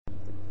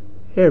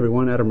Hey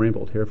everyone, Adam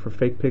Rainbolt here for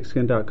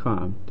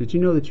FakePigskin.com. Did you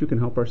know that you can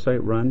help our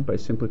site run by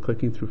simply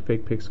clicking through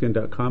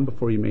FakePigskin.com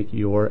before you make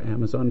your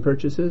Amazon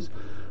purchases?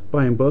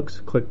 Buying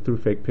books? Click through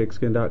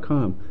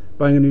FakePigskin.com.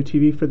 Buying a new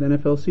TV for the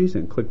NFL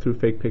season? Click through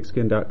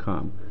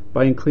FakePigskin.com.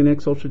 Buying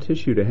Kleenex Ultra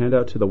Tissue to hand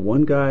out to the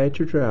one guy at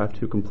your draft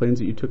who complains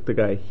that you took the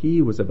guy he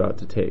was about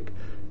to take?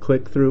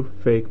 Click through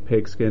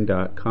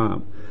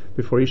FakePigskin.com.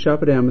 Before you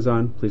shop at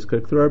Amazon, please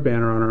click through our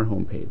banner on our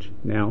homepage.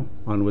 Now,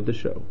 on with the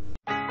show.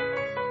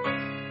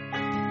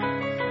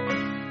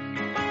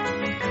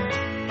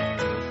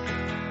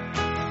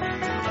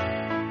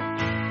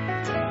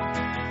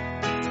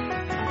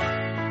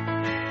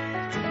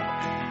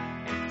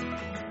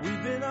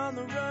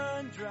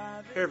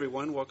 Hey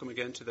everyone, welcome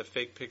again to the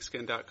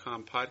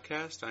FakePigskin.com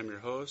podcast. I'm your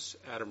host,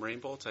 Adam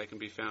Rainbolt. I can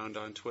be found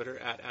on Twitter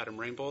at Adam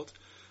Rainbolt.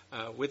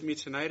 With me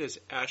tonight is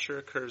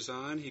Asher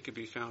Curzon. He could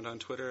be found on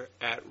Twitter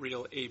at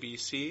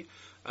RealABC,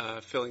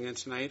 filling in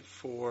tonight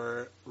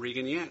for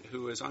Regan Yant,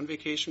 who is on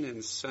vacation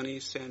in sunny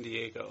San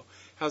Diego.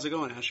 How's it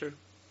going, Asher?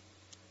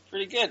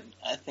 Pretty good.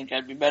 I think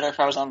I'd be better if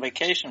I was on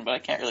vacation, but I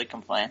can't really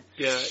complain.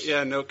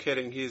 Yeah, no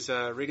kidding.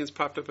 Regan's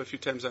popped up a few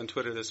times on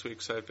Twitter this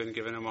week, so I've been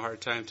giving him a hard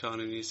time,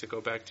 telling him he needs to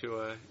go back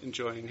to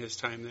enjoying his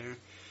time there.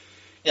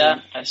 Yeah,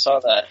 I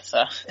saw that.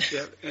 So.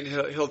 Yeah, and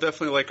he'll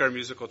definitely like our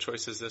musical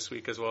choices this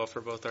week as well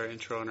for both our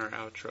intro and our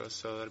outro,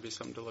 so that'll be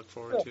something to look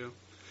forward to.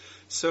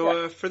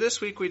 So for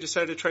this week, we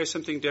decided to try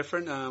something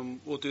different.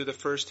 We'll do the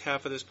first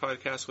half of this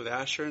podcast with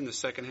Asher, and the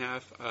second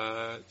half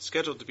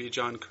scheduled to be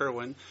John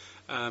Kerwin,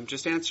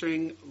 just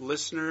answering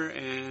listener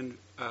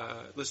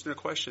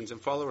questions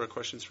and follower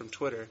questions from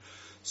Twitter.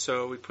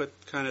 So we put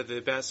kind of the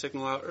bat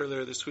signal out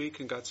earlier this week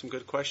and got some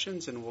good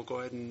questions, and we'll go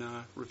ahead and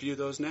review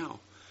those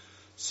now.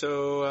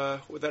 So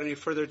without any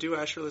further ado,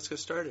 Asher, let's get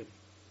started.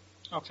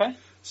 Okay.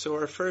 So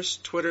our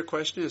first Twitter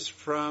question is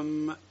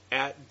from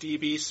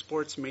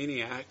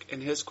 @DBSportsManiac,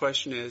 and his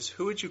question is,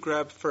 who would you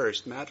grab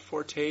first, Matt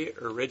Forte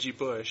or Reggie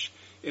Bush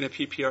in a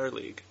PPR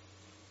league?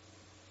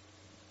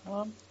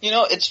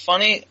 It's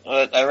funny.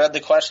 I read the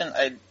question.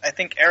 I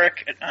think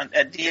Eric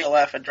at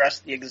DLF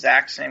addressed the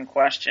exact same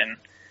question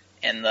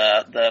in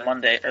the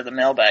Monday or the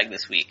mailbag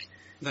this week.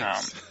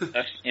 Nice.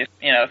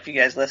 If you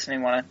guys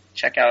listening want to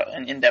check out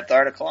an in-depth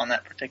article on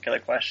that particular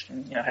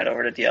question, head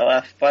over to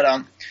DLF. But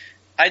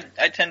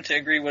I tend to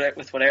agree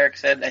with what Eric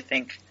said. I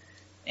think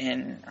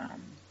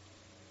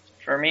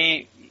for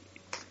me,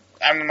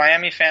 I'm a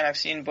Miami fan. I've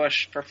seen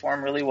Bush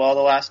perform really well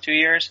the last 2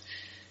 years.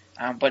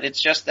 But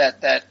it's just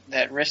that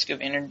risk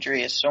of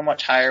injury is so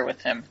much higher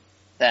with him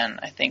than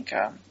I think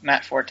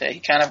Matt Forte. He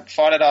kind of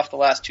fought it off the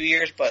last 2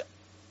 years, but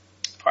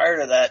prior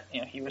to that,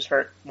 he was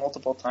hurt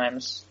multiple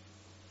times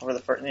over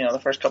the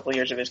first couple of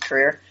years of his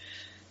career,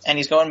 and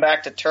he's going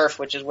back to turf,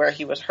 which is where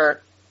he was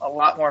hurt a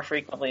lot more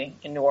frequently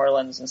in New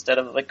Orleans instead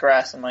of the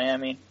grass in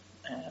Miami.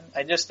 And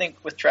I just think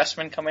with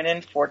Trestman coming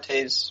in,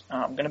 Forte's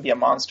going to be a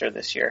monster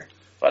this year.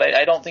 But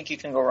I don't think you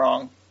can go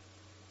wrong.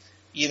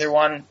 Either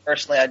one,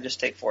 personally, I'd just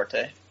take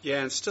Forte.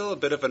 Yeah, and still a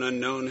bit of an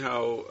unknown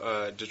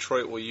how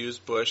Detroit will use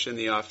Bush in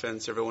the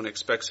offense. Everyone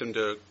expects him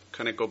to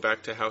kind of go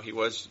back to how he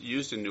was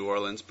used in New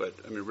Orleans, but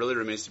it really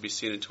remains to be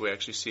seen until we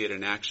actually see it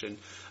in action.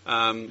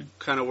 Kind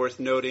of worth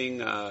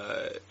noting,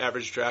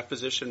 average draft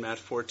position, Matt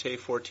Forte,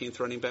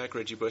 14th running back,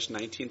 Reggie Bush,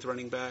 19th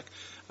running back.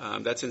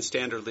 That's in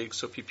standard league,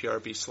 so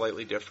PPR be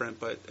slightly different,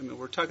 but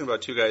we're talking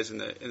about two guys in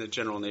the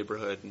general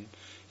neighborhood, and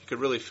you could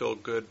really feel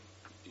good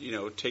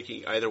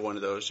taking either one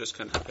of those, just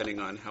kind of depending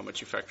on how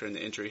much you factor in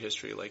the injury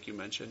history, like you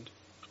mentioned.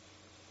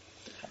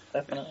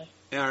 Definitely.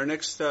 Now, our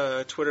next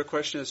Twitter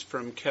question is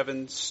from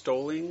Kevin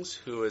Stolings,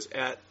 who is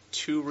at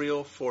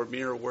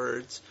 2Real4Mere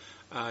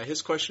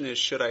his question is,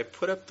 should I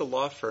put up the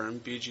law firm,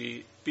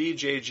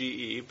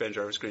 BJGE, Ben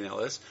Jarvis Green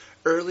Ellis,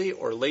 early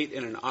or late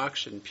in an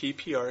auction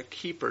PPR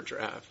keeper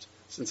draft,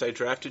 since I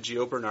drafted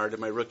Gio Bernard in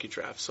my rookie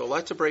draft? So a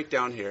lot to break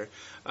down here.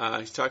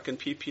 He's talking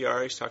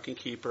PPR, he's talking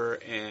keeper,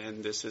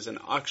 and this is an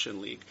auction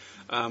league.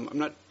 I'm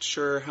not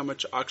sure how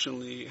many auction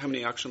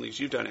leagues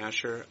you've done,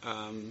 Asher.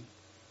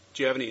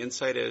 Do you have any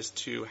insight as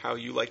to how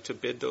you like to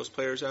bid those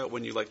players out,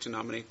 when you like to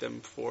nominate them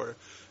for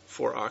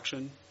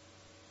auction?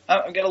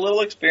 I've got a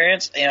little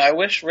experience. I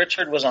wish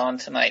Richard was on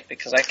tonight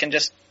because I can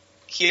just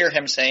hear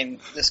him saying,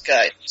 "This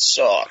guy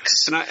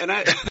sucks."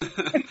 I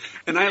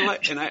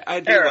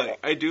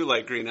do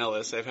like Green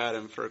Ellis. I've had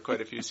him for quite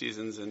a few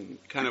seasons, and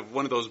kind of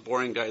one of those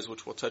boring guys,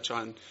 which we'll touch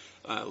on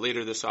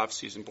later this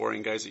offseason.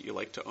 Boring guys that you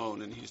like to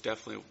own, and he's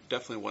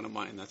definitely one of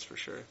mine. That's for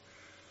sure.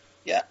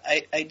 Yeah,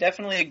 I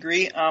definitely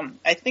agree.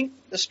 I think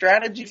the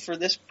strategy for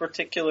this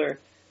particular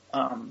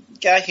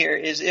guy here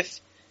is if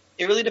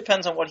it really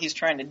depends on what he's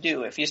trying to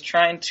do. If he's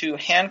trying to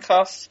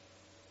handcuff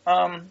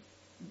Ben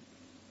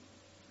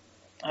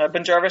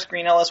Jarvis,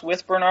 Green Ellis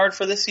with Bernard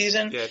for this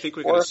season. Yeah, I think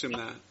we can assume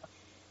that.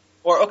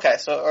 Or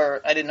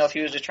I didn't know if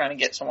he was just trying to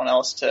get someone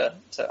else to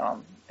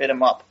bid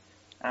him up.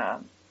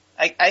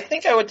 I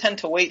think I would tend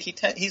to wait.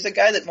 He's a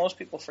guy that most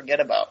people forget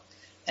about,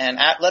 and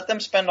let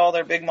them spend all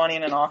their big money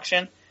in an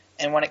auction.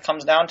 And when it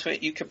comes down to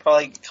it, you could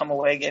probably come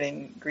away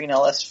getting Green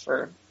Ellis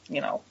for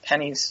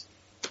pennies.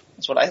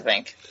 That's what I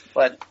think.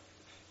 But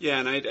Yeah,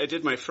 and I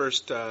did my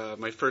first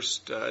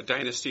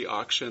dynasty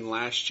auction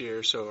last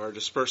year. So our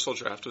dispersal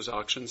draft was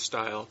auction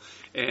style,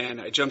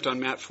 and I jumped on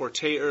Matt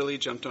Forte early,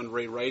 jumped on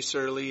Ray Rice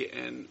early,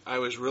 and I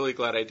was really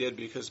glad I did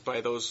because by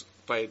a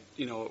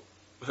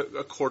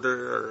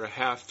quarter or a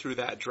half through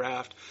that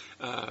draft,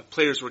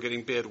 players were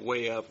getting bid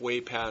way up,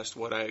 way past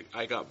what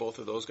I got both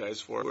of those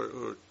guys for,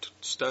 who are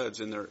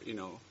studs in their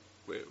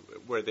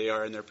where they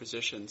are in their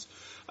positions.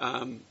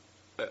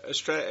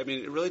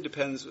 It really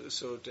depends.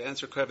 So to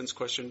answer Kevin's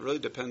question, it really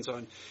depends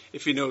on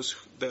if he knows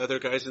the other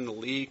guys in the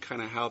league,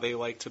 kind of how they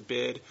like to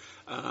bid.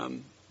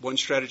 One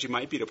strategy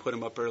might be to put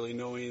him up early,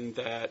 knowing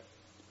that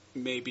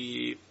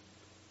maybe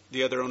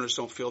the other owners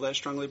don't feel that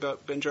strongly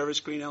about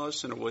BenJarvus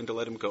Green-Ellis and are willing to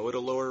let him go at a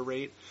lower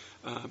rate.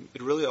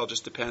 It really all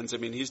just depends. I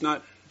mean,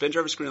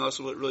 BenJarvus Green-Ellis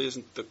really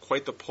isn't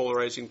quite the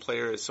polarizing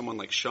player as someone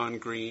like Sean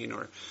Green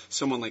or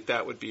someone like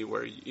that would be,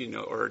 where,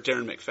 or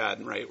Darren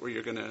McFadden, right, where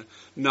you're going to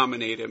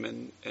nominate him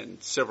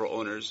and several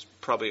owners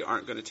probably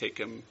aren't going to take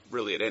him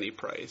really at any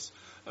price.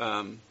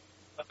 I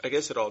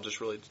guess it all just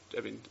really,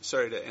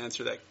 sorry to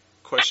answer that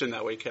question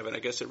that way, Kevin. I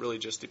guess it really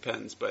just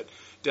depends, but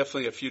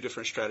definitely a few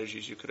different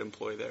strategies you could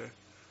employ there.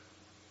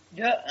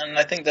 Yeah, and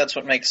I think that's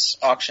what makes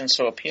auctions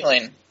so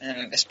appealing,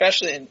 and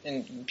especially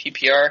in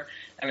PPR.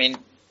 I mean,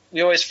 we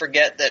always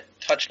forget that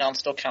touchdowns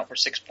still count for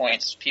 6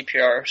 points,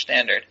 PPR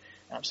standard.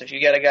 So if you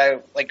get a guy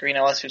like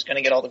Green-Ellis who's going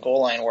to get all the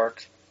goal line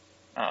work,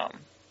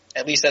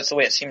 at least that's the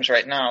way it seems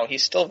right now,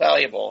 he's still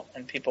valuable,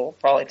 and people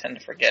probably tend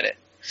to forget it.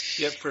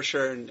 Yep, for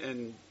sure,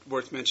 and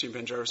worth mentioning,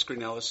 BenJarvus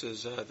Green-Ellis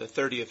is the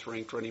 30th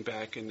ranked running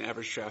back in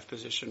average draft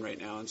position right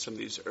now in some of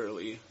these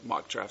early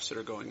mock drafts that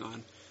are going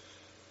on.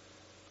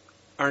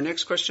 Our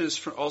next question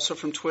is also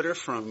from Twitter,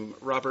 from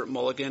Robert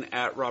Mulligan,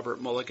 at Robert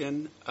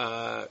Mulligan.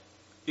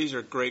 These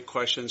are great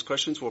questions.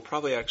 Questions we'll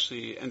probably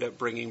actually end up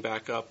bringing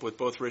back up with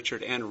both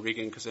Richard and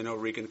Regan, because I know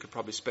Regan could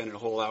probably spend a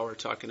whole hour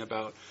talking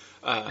about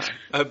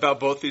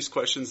both these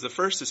questions. The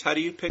first is, how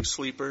do you pick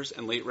sleepers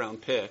and late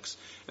round picks?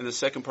 And the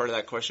second part of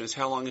that question is,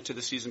 how long into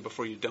the season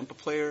before you dump a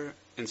player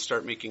and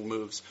start making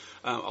moves?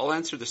 I'll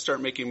answer the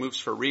start making moves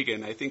for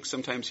Regan. I think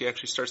sometimes he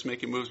actually starts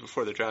making moves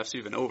before the draft's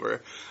even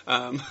over.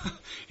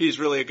 He's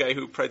really a guy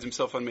who prides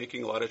himself on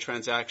making a lot of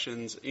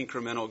transactions,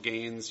 incremental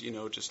gains,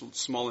 just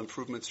small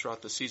improvements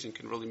throughout the season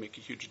can really make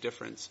a huge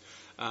difference.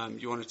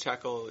 You want to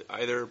tackle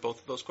either or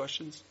both of those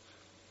questions?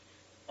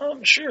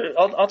 Sure.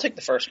 I'll take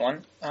the first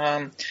one.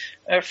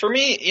 For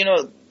me,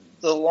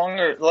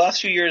 the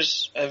last few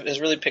years has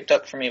really picked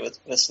up for me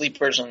with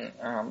sleepers and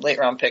late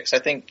round picks. I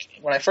think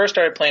when I first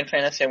started playing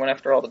fantasy, I went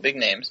after all the big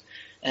names,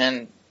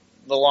 and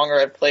the longer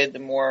I played, the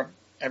more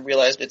I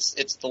realized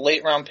it's the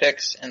late round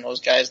picks and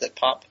those guys that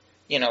pop,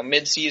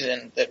 mid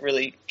season that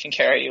really can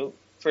carry you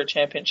for a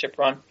championship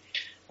run.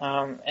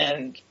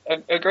 And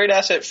a great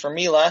asset for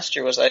me last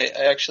year was I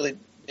actually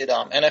did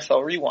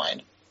NFL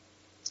Rewind.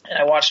 And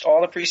I watched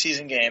all the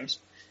preseason games,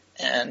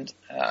 and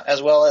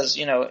as well as,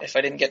 if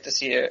I didn't get to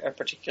see a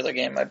particular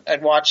game,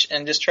 I'd watch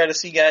and just try to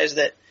see guys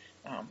that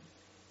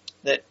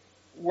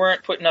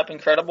weren't putting up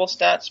incredible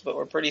stats, but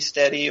were pretty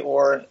steady,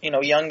 or,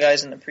 young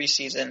guys in the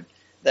preseason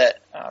that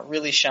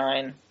really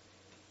shine,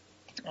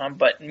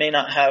 but may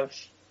not have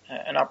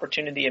an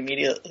opportunity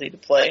immediately to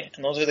play.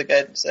 And those are the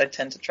guys that I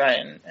tend to try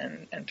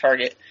and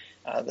target,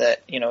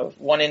 that,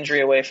 one injury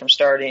away from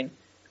starting,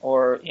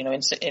 or,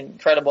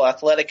 incredible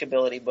athletic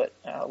ability, but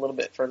a little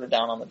bit further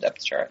down on the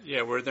depth chart.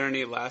 Yeah, were there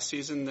any last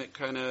season that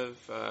kind of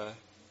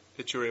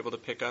that you were able to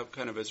pick up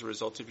kind of as a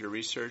result of your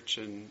research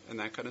and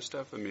that kind of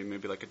stuff? I mean,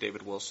 maybe like a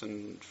David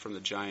Wilson from the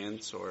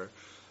Giants, or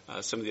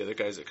some of the other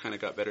guys that kind of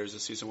got better as the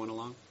season went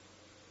along?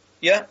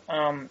 Yeah,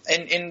 and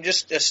in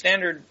just a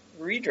standard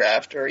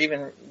redraft, or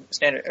even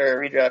standard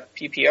redraft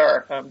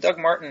PPR, Doug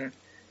Martin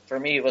for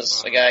me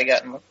was a guy I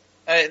got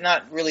in,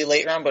 not really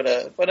late round,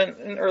 but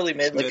an early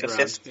mid, like a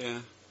fifth. Yeah.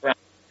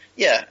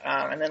 Yeah,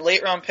 and then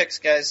late round picks,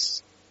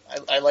 guys,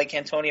 I like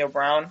Antonio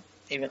Brown.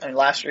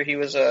 Last year he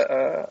was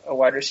a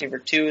wide receiver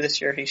 2.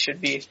 This year he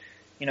should be,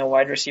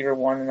 wide receiver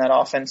 1 in that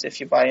offense if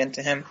you buy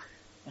into him.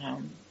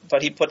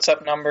 But he puts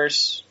up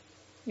numbers,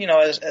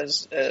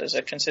 as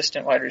a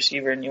consistent wide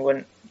receiver, and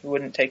you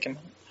wouldn't take him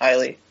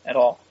highly at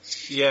all.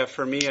 Yeah,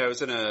 for me, I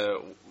was in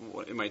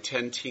my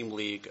 10-team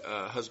league,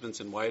 husbands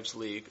and wives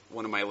league.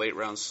 One of my late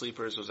round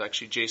sleepers was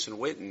actually Jason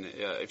Witten.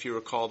 If you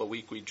recall, the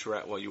week we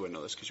well, you wouldn't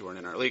know this because you weren't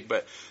in our league,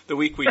 but the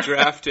week we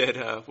drafted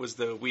was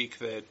the week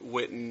that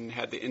Witten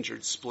had the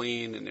injured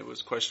spleen, and it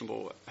was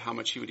questionable how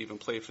much he would even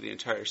play for the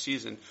entire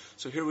season.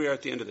 So here we are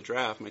at the end of the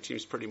draft. My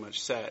team's pretty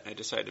much set. I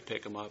decided to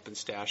pick him up and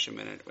stash him,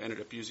 and I ended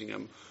up using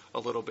him a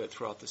little bit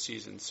throughout the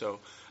season. So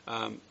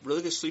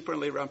really the sleeper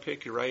and late round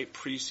pick, you're right,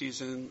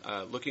 preseason,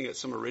 looking at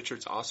some of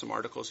Richard's awesome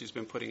articles he's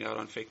been putting out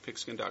on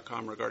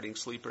fakepigskin.com regarding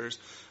sleepers.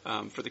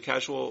 For the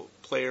casual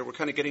player, we're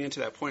kind of getting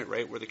into that point,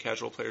 right, where the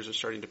casual players are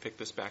starting to pick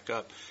this back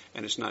up,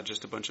 and it's not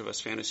just a bunch of us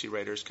fantasy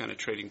writers kind of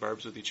trading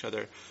barbs with each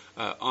other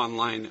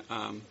online,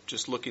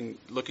 just looking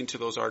to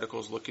those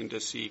articles, looking to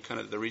see kind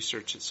of the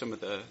research that some of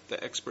the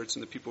experts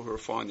and the people who are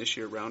following this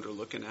year around are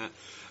looking at.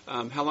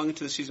 How long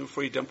into the season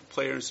before you dump a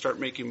player and start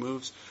making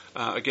moves?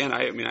 Again,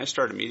 I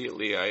start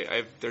immediately.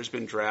 There's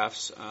been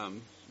drafts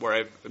where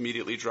I've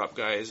immediately dropped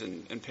guys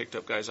and picked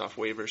up guys off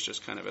waivers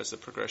just kind of as the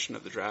progression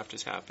of the draft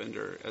has happened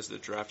or as the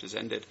draft has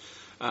ended.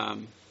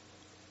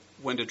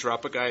 When to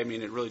drop a guy,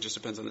 it really just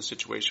depends on the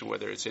situation,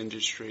 whether it's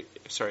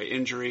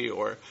injury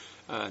or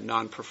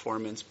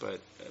non-performance. But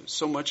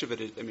so much of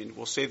it is,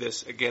 we'll say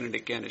this again and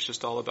again, it's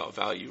just all about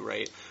value,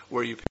 right?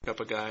 Where you pick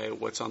up a guy,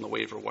 what's on the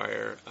waiver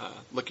wire,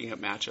 looking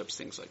at matchups,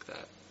 things like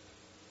that.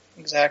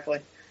 Exactly.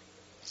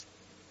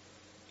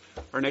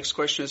 Our next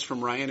question is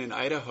from Ryan in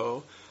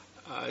Idaho.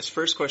 His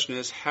first question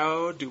is,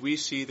 how do we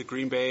see the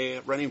Green Bay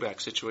running back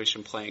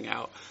situation playing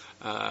out?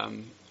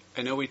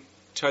 I know we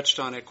touched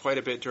on it quite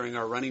a bit during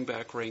our running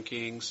back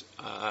rankings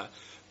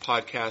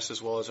podcast,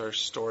 as well as our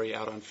story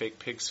out on Fake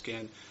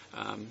Pigskin.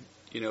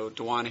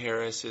 DeJuan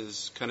Harris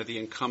is kind of the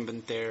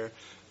incumbent there.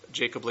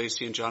 Jacob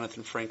Lacey and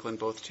Jonathan Franklin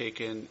both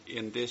taken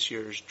in this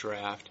year's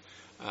draft.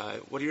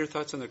 What are your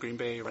thoughts on the Green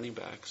Bay running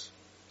backs?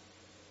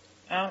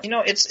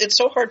 It's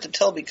so hard to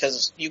tell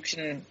because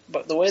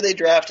but the way they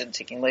drafted,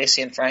 taking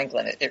Lacey and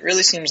Franklin, it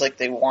really seems like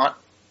they want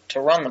to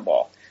run the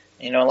ball.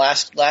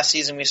 Last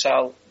season we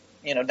saw,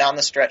 down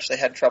the stretch they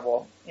had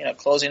trouble,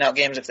 closing out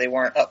games if they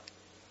weren't up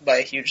by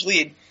a huge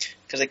lead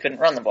because they couldn't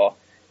run the ball.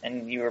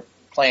 And you were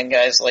playing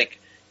guys like,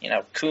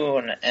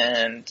 Kuhn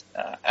and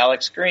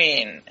Alex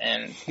Green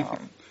and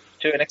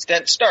to an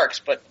extent Starks,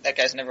 but that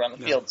guy's never on the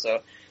field. So,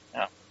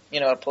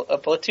 a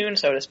platoon,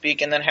 so to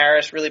speak. And then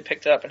Harris really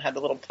picked it up and had the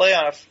little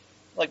playoff,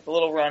 like the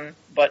little run,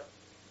 but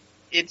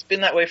it's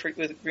been that way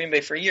with Green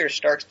Bay for years.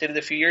 Starks did it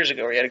a few years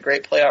ago where he had a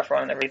great playoff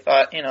run and everybody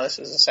thought, this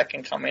is the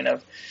second coming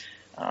of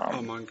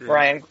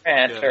Ryan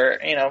Grant, or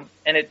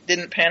and it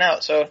didn't pan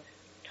out. So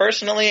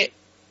personally,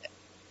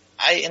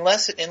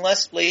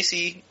 unless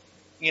Lacey,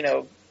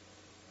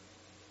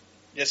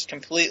 just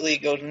completely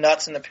goes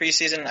nuts in the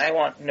preseason, I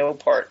want no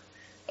part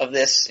of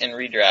this in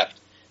redraft.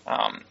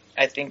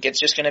 I think it's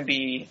just going to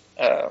be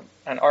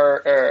an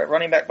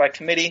running back by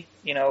committee,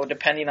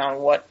 depending on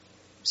what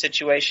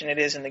situation it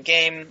is in the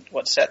game,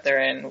 what set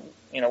they're in,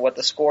 what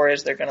the score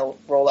is. They're going to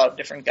roll out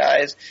different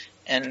guys.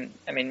 And,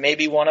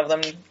 maybe one of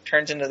them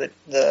turns into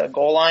the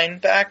goal line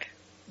back,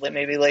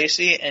 maybe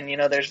Lacey, and,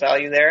 there's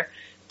value there.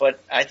 But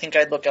I think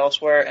I'd look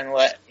elsewhere and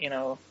let,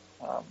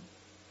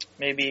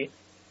 maybe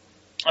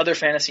other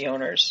fantasy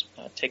owners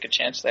take a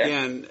chance there.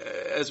 Yeah, and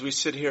as we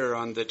sit here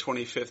on the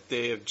 25th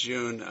day of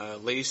June,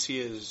 Lacey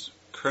is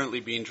currently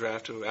being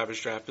drafted with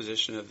average draft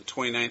position of the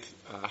 29th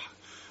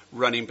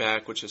running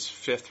back, which is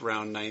 5th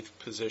round, 9th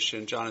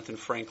position. Jonathan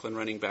Franklin,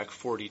 running back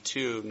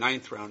 42,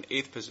 9th round,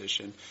 8th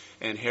position.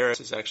 And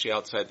Harris is actually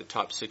outside the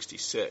top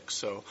 66,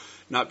 so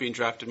not being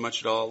drafted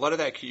much at all. A lot of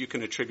that you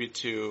can attribute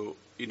to,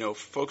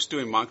 folks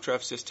doing mock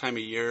drafts this time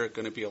of year are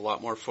going to be a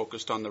lot more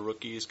focused on the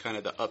rookies, kind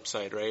of the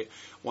upside, right?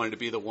 Wanting to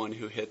be the one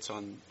who hits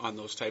on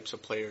those types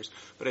of players.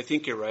 But I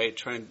think you're right,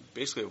 trying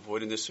basically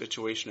avoiding this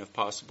situation if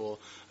possible.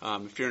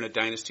 If you're in a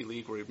dynasty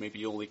league where maybe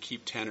you only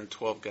keep 10 or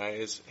 12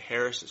 guys,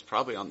 Harris is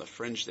probably on the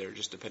fringe there,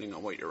 just depending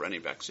on what your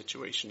running back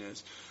situation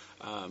is.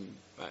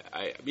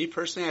 Me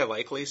personally, I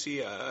like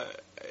Lacey.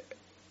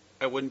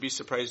 I wouldn't be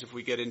surprised if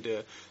we get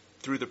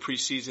through the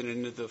preseason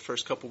into the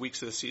first couple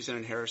weeks of the season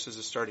and Harris is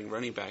a starting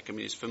running back.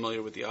 He's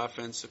familiar with the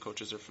offense. The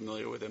coaches are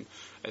familiar with him.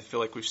 I feel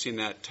like we've seen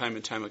that time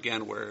and time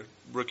again where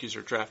rookies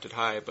are drafted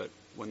high, but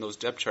when those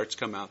depth charts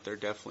come out, they're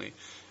definitely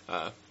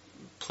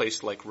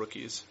placed like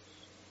rookies.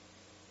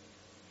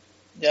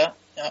 Yeah,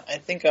 I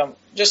think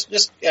just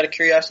out of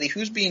curiosity,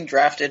 who's being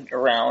drafted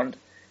around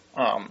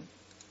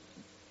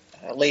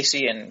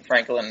Lacey and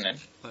Franklin? And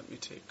let me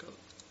take a look.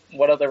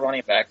 What other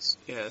running backs?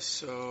 Yeah,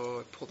 so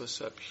I pulled this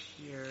up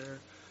here.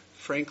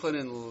 Franklin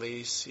and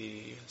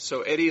Lacey.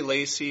 So Eddie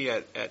Lacy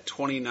at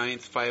 29th,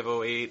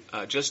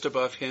 508. Just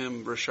above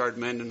him, Rashard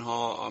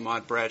Mendenhall,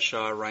 Ahmad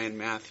Bradshaw, Ryan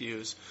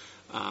Matthews,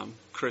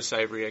 Chris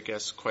Ivory, I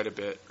guess, quite a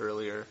bit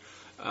earlier.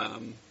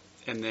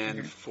 And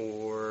then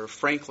for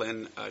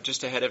Franklin,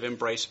 just ahead of him,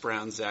 Bryce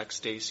Brown, Zach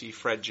Stacy,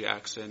 Fred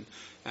Jackson,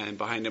 and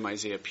behind him,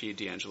 Isaiah P.,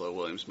 D'Angelo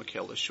Williams,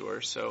 Mikael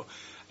LeSure. So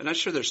I'm not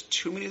sure there's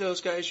too many of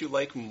those guys you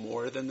like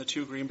more than the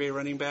two Green Bay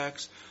running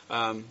backs.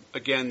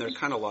 Again, they're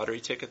kind of lottery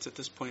tickets at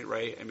this point,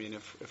 right?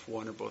 If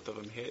one or both of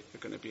them hit,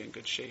 you're going to be in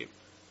good shape.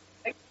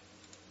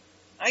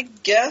 I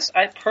guess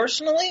I'd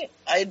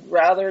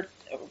rather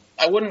 –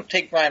 I wouldn't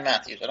take Ryan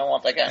Matthews. I don't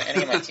want that guy on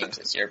any of my teams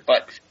this year.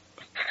 But,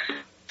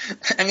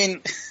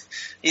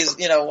 he's,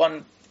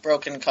 one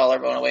broken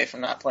collarbone away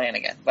from not playing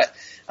again. But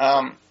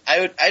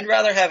I'd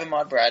rather have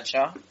Ahmad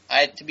Bradshaw.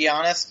 To be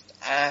honest,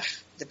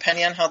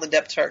 depending on how the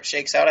depth chart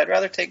shakes out, I'd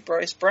rather take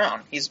Bryce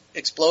Brown. He's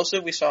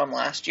explosive. We saw him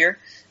last year.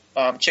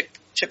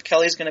 Chip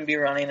Kelly's going to be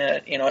running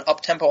an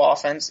up-tempo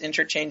offense,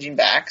 interchanging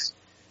backs.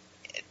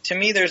 To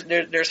me,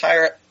 there's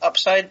higher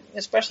upside,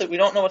 especially we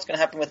don't know what's going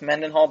to happen with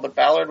Mendenhall, but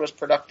Ballard was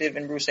productive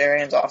in Bruce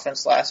Arians'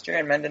 offense last year,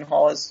 and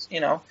Mendenhall is,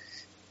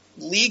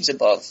 leagues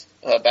above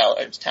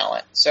Ballard's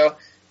talent. So,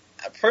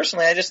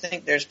 personally, I just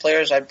think there's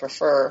players I'd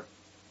prefer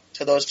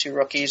to those two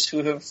rookies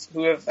who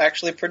have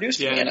actually produced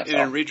in the NFL. And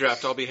in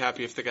redraft, I'll be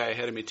happy if the guy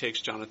ahead of me takes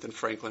Jonathan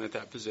Franklin at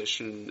that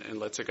position and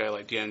lets a guy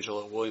like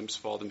DeAngelo Williams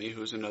fall to me,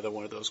 who's another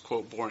one of those,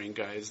 quote, boring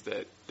guys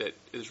that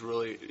is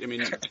really, I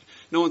mean,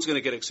 no one's going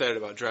to get excited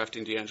about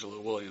drafting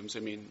DeAngelo Williams.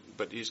 I mean,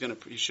 but he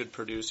should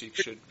produce. He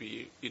should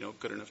be,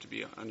 good enough to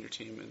be on your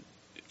team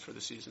for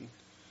the season.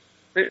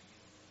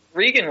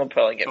 Regan will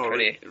probably get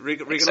pretty.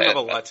 Regan will have a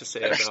lot to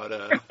say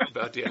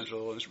about DeAngelo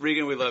Williams.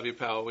 Regan, we love you,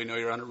 pal. We know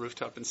you're on a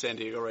rooftop in San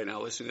Diego right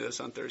now listening to this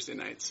on Thursday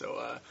night.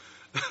 So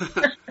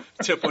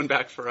tip one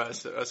back for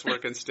us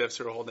working stiffs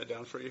who are holding it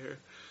down for you here.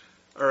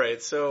 All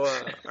right. So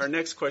our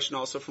next question,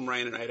 also from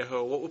Ryan in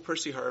Idaho: what will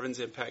Percy Harvin's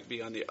impact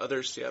be on the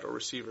other Seattle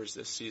receivers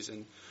this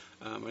season?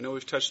 I know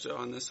we've touched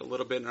on this a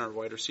little bit in our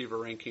wide receiver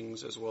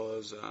rankings, as well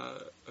as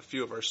a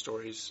few of our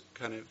stories,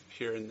 kind of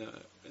here in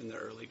the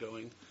early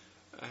going.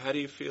 How do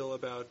you feel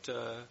about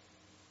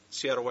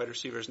Seattle wide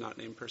receivers not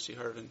named Percy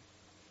Harvin?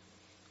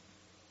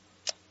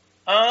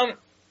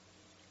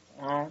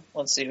 Well,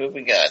 let's see who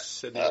we got.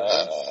 Sidney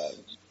Rice.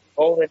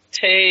 Golden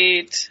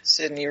Tate,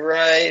 Sidney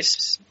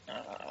Rice.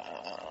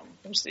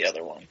 Who's the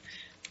other one?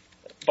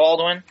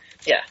 Baldwin.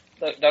 Yeah,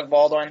 Doug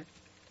Baldwin.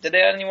 Did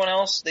they add anyone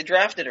else? They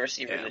drafted a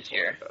receiver this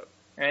year,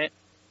 right?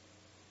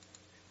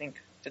 I think.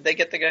 Did they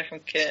get the guy from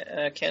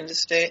Kansas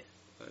State?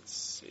 Let's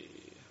see.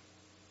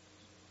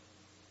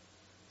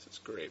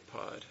 Great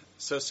pod.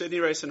 So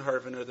Sidney Rice and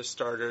Harvin are the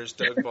starters.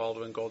 Doug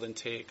Baldwin, Golden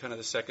Tate, kind of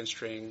the second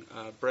string.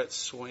 Brett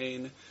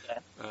Swain,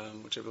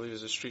 which I believe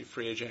is a street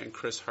free agent, and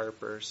Chris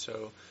Harper.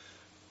 So,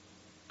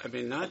 I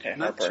mean, not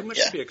too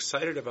much to be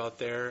excited about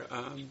there.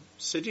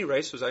 Sidney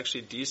Rice was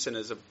actually decent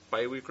as a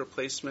bye week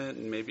replacement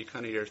and maybe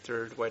kind of your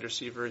third wide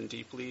receiver in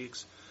deep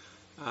leagues.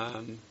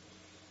 I'm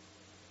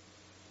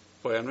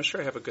not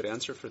sure I have a good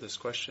answer for this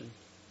question.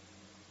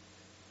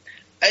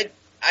 I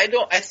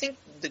think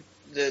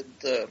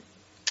the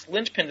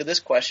linchpin to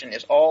this question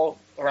is all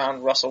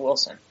around Russell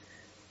Wilson.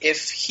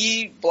 If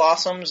he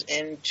blossoms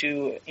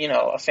into,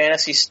 a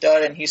fantasy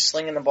stud and he's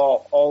slinging the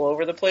ball all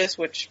over the place,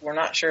 which we're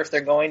not sure if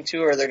they're going to,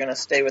 or they're going to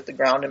stay with the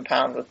ground and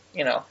pound with,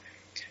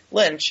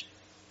 Lynch,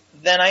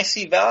 then I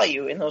see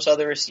value in those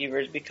other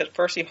receivers because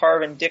Percy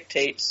Harvin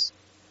dictates,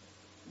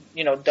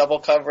 double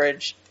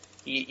coverage.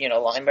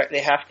 Linebacker,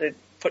 they have to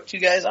put two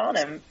guys on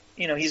him.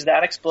 He's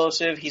that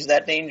explosive. He's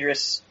that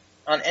dangerous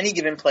on any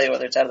given play,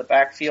 whether it's out of the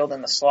backfield,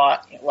 in the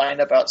slot, lined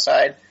up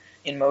outside,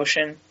 in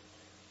motion.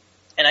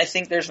 And I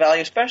think there's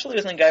value, especially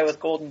with a guy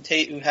with Golden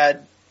Tate who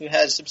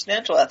has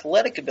substantial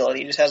athletic ability,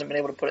 he just hasn't been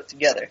able to put it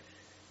together.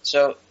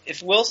 So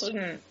if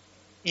Wilson,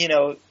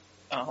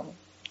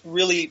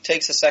 really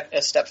takes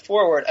a step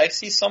forward, I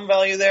see some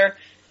value there.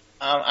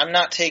 I'm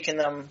not taking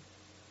them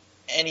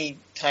any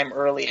time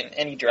early in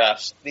any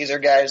drafts. These are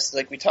guys,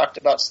 like we talked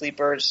about,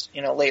 sleepers,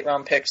 late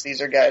round picks.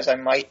 These are guys I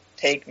might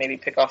take, maybe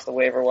pick off the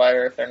waiver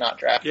wire if they're not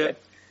drafted.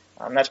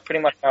 Yeah. That's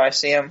pretty much how I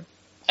see them.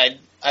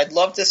 I'd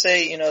love to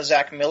say,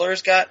 Zach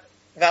Miller's got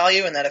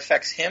value and that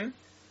affects him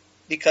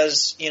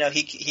because,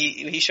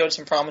 he showed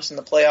some promise in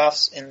the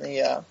playoffs in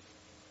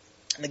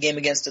the game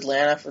against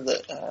Atlanta for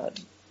the,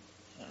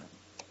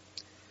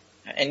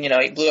 and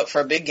he blew up for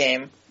a big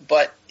game,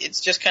 but it's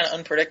just kind of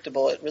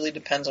unpredictable. It really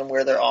depends on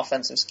where their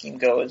offensive scheme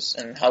goes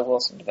and how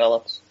Wilson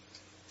develops.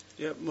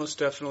 Yeah, most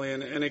definitely.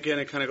 And again,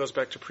 it kind of goes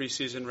back to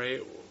preseason,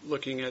 right?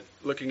 Looking at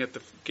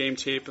the game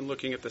tape and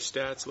looking at the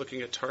stats,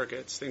 looking at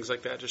targets, things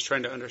like that, just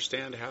trying to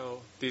understand how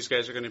these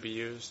guys are going to be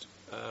used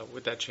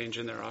with that change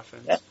in their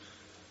offense. Yeah.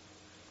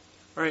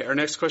 All right, our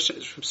next question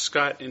is from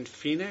Scott in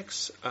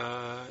Phoenix.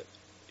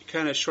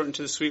 Kind of short and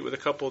to the sweet with a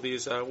couple of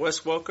these.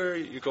 Wes Welker,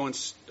 you going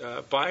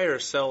buy or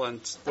sell on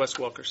Wes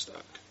Welker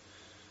stock?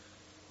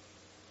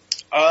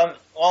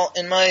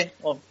 In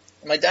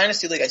my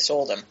dynasty league, I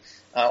sold him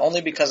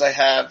only because I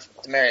have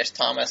Demaryius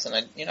Thomas, and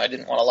I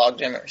didn't want to log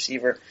him at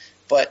receiver.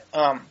 But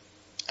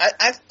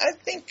I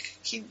think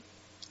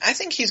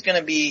he's going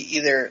to be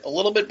either a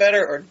little bit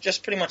better or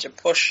just pretty much a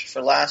push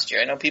for last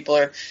year. I know people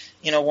are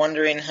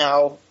wondering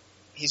how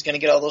he's going to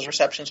get all those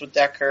receptions with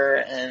Decker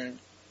and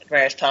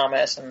Demaryius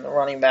Thomas and the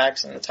running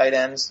backs and the tight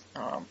ends,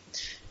 and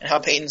how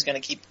Peyton's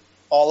going to keep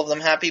all of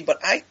them happy. But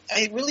I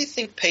really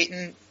think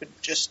Peyton would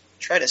just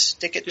try to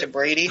stick it to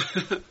Brady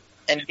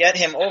and get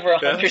him over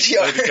 100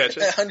 yards,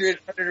 100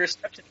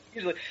 receptions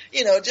usually.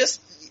 Just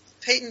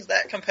Peyton's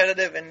that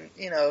competitive, and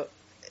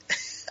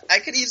I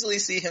could easily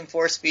see him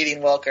force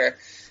feeding Welker.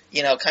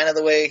 Kind of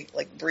the way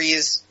like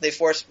Breeze,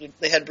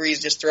 they had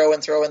Breeze just throw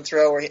and throw and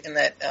throw in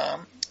that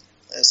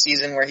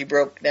season where he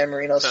broke Dan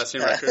Marino's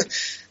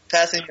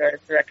passing yard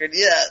record.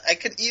 Yeah, I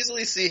could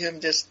easily see him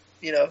just,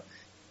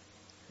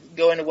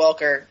 going to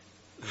Welker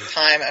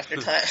time after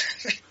time.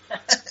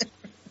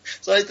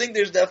 So I think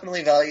there's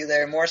definitely value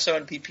there, more so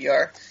in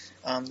PPR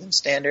than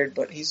standard,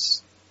 but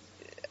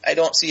I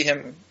don't see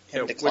him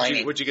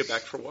declining. Would you get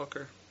back for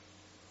Welker?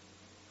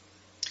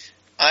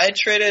 I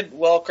traded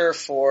Welker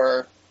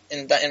for,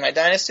 in my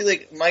Dynasty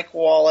League, Mike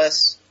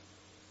Wallace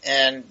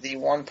and the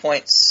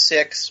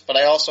 1.6, but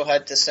I also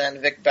had to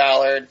send Vic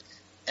Ballard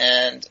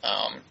and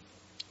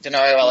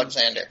Denario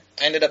Alexander.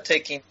 I ended up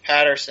taking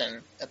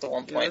Patterson at the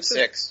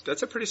 1.6.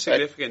 That's a pretty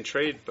significant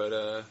trade,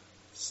 but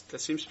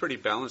that seems pretty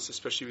balanced,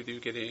 especially with you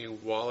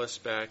getting Wallace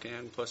back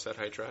and plus that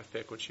high draft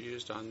pick, which you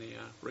used on the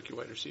rookie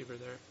wide receiver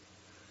there.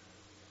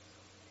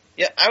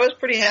 Yeah, I was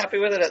pretty happy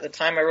with it at the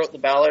time I wrote the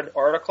Ballard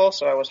article,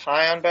 so I was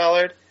high on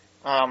Ballard.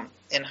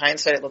 In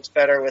hindsight, it looks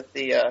better with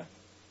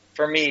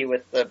for me,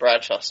 with the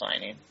Bradshaw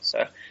signing.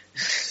 So,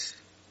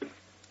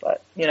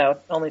 but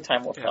only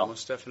time will tell. Yeah,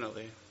 most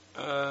definitely.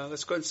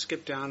 Let's go ahead and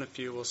skip down a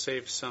few. We'll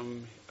save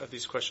some of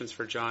these questions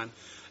for John.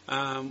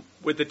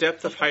 With the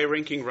depth of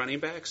high-ranking running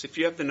backs, if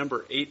you have the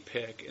number 8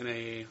 pick in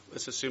a,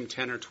 let's assume,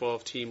 10 or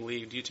 12 team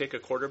league, do you take a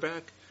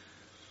quarterback?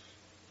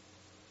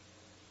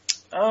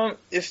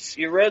 If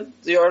you read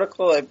the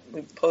article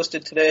we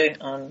posted today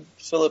on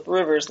Phillip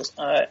Rivers,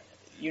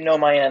 you know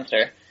my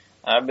answer.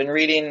 I've been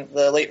reading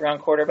the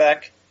late-round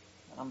quarterback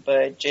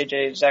by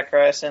J.J.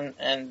 Zachariason,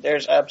 and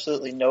there's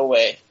absolutely no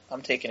way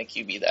I'm taking a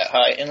QB that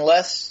high,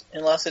 unless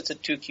it's a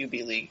 2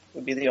 QB league.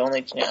 Would be the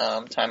only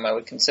time I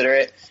would consider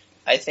it.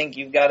 I think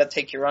you've got to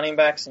take your running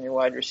backs and your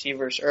wide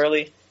receivers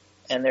early,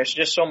 and there's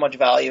just so much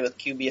value with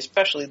QB,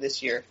 especially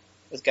this year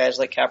with guys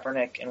like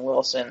Kaepernick and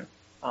Wilson,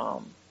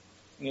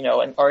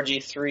 and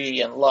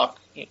RG3 and Luck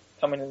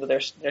coming into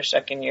their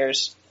second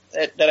years.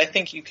 That I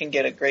think you can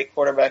get a great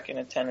quarterback in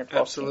a 10 or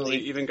 12 Absolutely.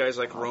 league. Even guys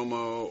like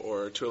Romo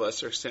or to a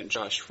lesser extent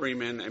Josh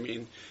Freeman. I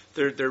mean,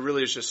 there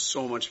really is just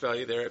so much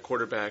value there at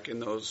quarterback in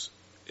those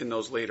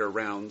later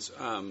rounds.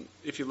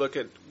 If you look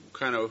at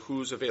kind of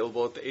who's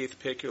available at the 8th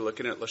pick, you're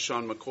looking at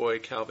LaShawn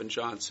McCoy, Calvin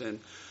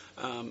Johnson.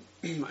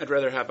 I'd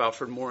rather have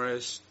Alfred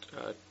Morris,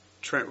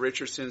 Trent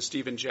Richardson,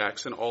 Steven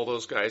Jackson, all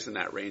those guys in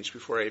that range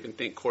before I even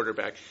think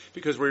quarterback,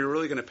 because where you're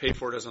really going to pay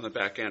for it is on the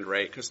back end,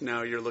 right? Because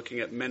now you're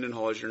looking at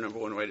Mendenhall as your number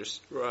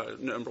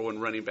one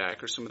running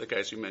back, or some of the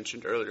guys you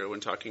mentioned earlier when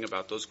talking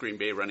about those Green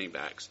Bay running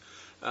backs.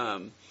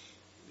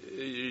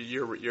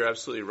 You're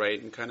absolutely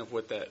right, and kind of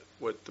what the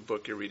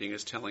book you're reading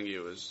is telling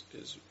you is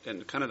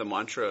and kind of the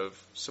mantra of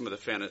some of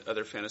the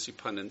other fantasy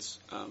pundits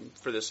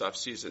for this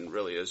offseason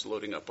really is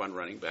loading up on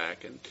running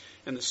back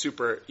and the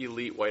super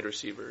elite wide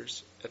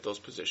receivers at those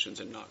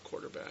positions and not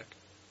quarterback.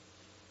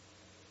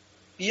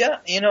 Yeah,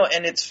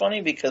 and it's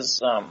funny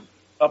because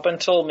up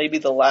until maybe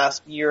the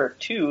last year or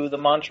two, the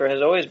mantra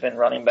has always been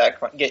running back.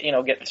 Get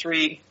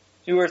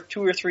two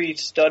or three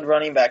stud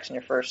running backs in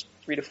your first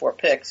 3 to 4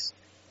 picks.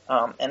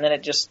 And then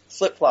it just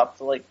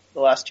flip-flopped like the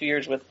last 2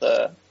 years with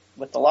the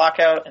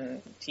lockout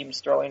and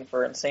teams throwing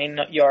for insane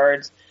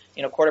yards.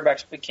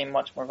 Quarterbacks became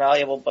much more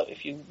valuable, but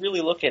if you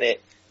really look at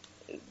it,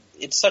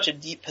 it's such a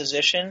deep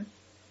position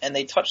and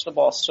they touch the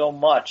ball so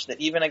much that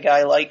even a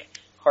guy like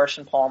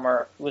Carson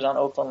Palmer, who was on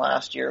Oakland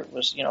last year,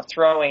 was,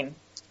 throwing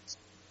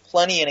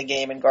plenty in a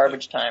game in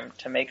garbage time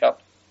to make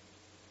up,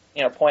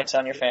 points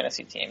on your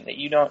fantasy team that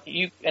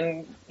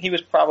and he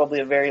was probably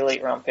a very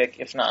late round pick,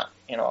 if not,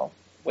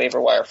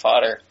 waiver wire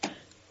fodder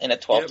in a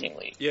 12-team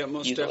league. Yeah,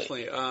 most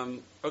easily.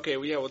 definitely. Okay,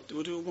 well, yeah, we'll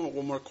do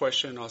one more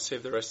question. I'll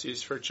save the rest of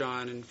these for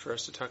John and for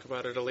us to talk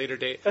about at a later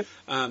date.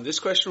 This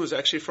question was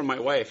actually from my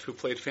wife, who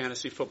played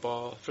fantasy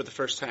football for the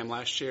first time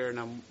last year, and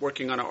I'm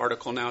working on an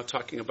article now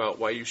talking about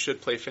why you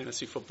should play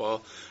fantasy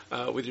football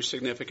with your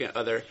significant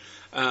other.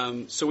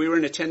 So we were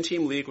in a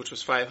 10-team league, which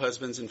was 5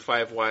 husbands and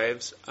 5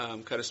 wives,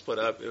 kind of split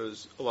up. It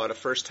was a lot of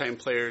first-time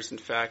players. In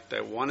fact,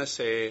 I want to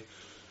say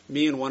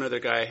me and one other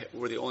guy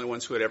were the only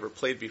ones who had ever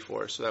played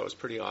before, so that was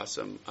pretty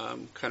awesome,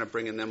 kind of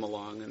bringing them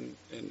along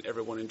and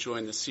everyone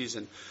enjoying the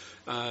season.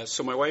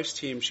 So my wife's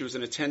team, she was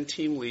in a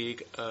 10-team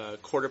league.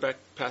 Quarterback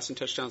passing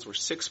touchdowns were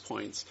 6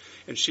 points,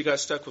 and she got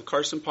stuck with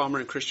Carson Palmer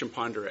and Christian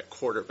Ponder at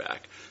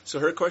quarterback. So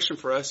her question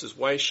for us is,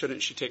 why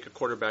shouldn't she take a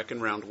quarterback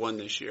in round 1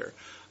 this year?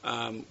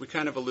 We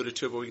kind of alluded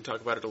to it, but we can talk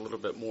about it a little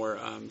bit more.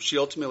 She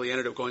ultimately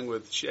ended up going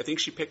with, I think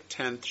she picked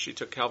 10th. She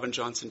took Calvin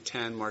Johnson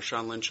 10,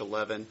 Marshawn Lynch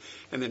 11,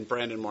 and then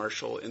Brandon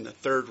Marshall in the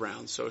 3rd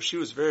round. So she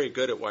was very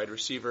good at wide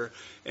receiver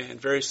and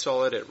very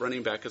solid at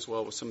running back as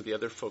well with some of the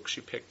other folks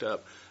she picked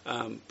up.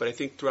 But I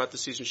think throughout the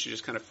season she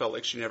just kind of felt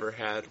like she never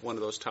had one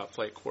of those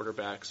top-flight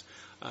quarterbacks.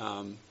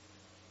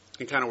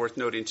 And kind of worth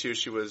noting, too,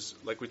 she was,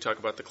 like we talk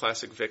about, the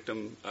classic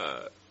victim.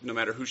 No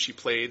matter who she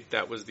played,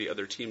 that was the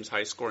other team's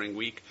high-scoring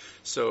week.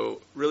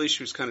 So really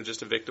she was kind of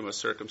just a victim of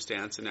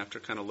circumstance, and after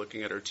kind of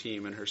looking at her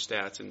team and her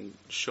stats and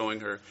showing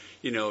her,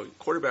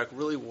 quarterback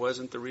really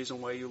wasn't the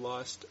reason why you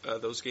lost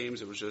those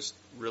games. It was just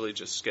really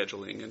just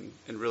scheduling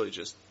and really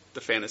just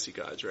the fantasy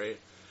gods, right?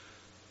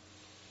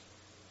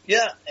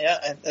 Yeah,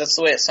 that's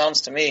the way it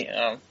sounds to me.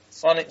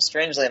 Funny,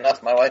 strangely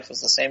enough, my wife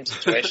was the same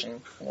situation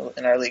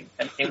in our league,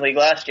 team league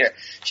last year.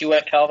 She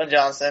went Calvin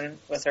Johnson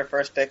with her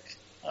first pick.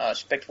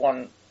 She picked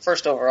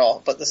first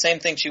overall, but the same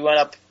thing. She went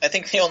up. I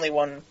think she only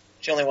won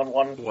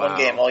one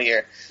game all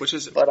year. But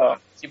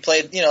she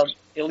played,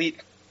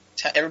 elite.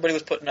 Everybody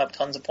was putting up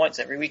tons of points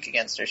every week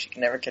against her. She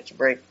could never catch a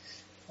break.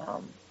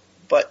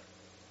 But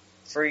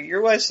for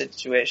your wife's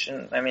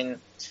situation, I mean,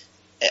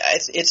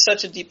 it's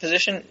such a deep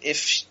position.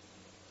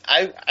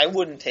 I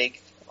wouldn't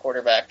take a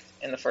quarterback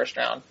in the first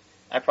round.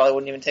 I probably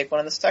wouldn't even take one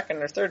in the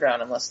second or third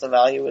round unless the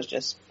value was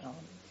just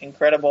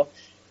incredible.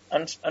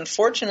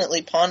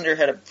 unfortunately, Ponder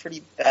had a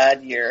pretty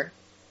bad year,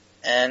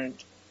 and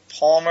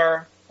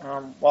Palmer,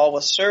 while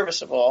was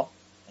serviceable,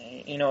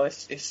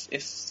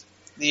 if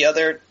the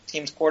other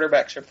team's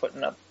quarterbacks are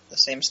putting up the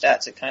same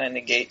stats, it kind of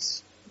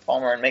negates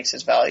Palmer and makes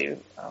his value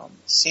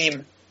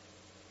seem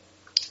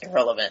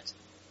irrelevant,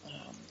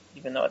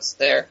 even though it's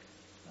there.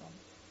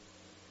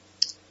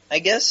 I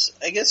guess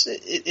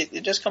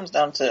it just comes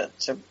down to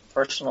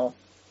personal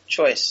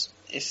choice.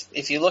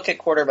 If you look at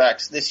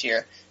quarterbacks this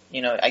year,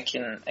 I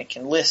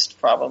can list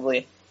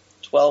probably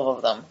 12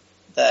 of them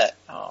that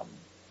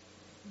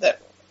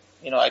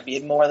I'd be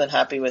more than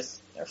happy with,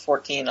 or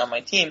 14 on my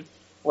team.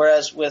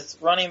 Whereas with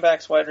running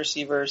backs, wide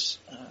receivers,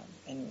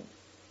 and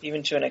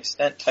even to an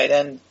extent tight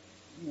end,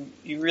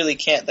 you really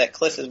can't. That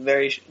cliff is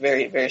very,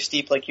 very, very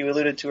steep, like you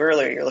alluded to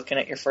earlier. You're looking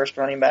at your first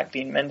running back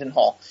being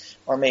Mendenhall,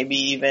 or maybe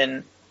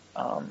even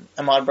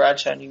Ahmad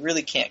Bradshaw, and you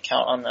really can't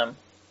count on them,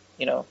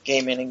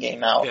 game in and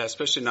game out. Yeah,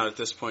 especially not at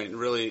this point. And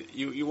really,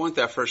 you want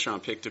that first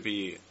round pick to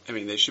be. I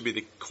mean, they should be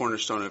the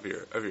cornerstone of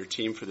your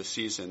team for the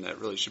season. That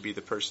really should be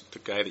the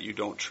guy that you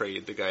don't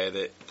trade, the guy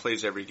that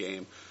plays every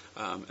game.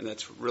 And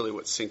that's really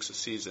what sinks a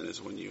season,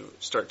 is when you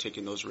start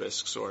taking those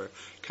risks or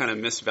kind of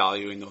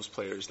misvaluing those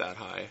players that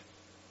high.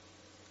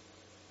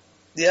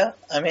 Yeah,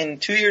 I mean,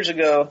 2 years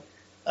ago,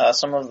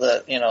 some of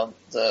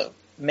the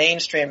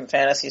mainstream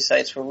fantasy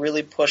sites were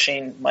really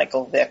pushing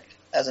Michael Vick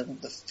as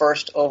the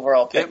first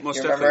overall pick. Yeah,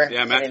 most definitely.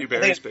 Yeah, Matthew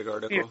Berry's big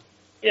article.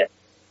 Yeah.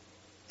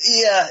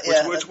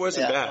 Which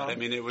wasn't bad. I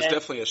mean, it was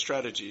definitely a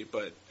strategy,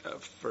 but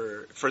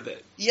for the.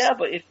 Yeah,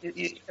 but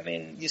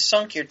you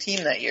sunk your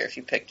team that year if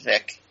you picked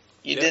Vick.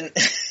 You didn't.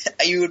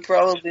 You would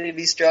probably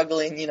be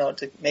struggling,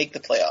 to make the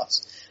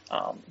playoffs,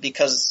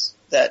 because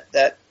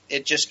that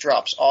it just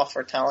drops off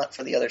for talent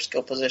for the other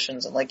skill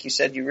positions. And like you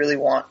said, you really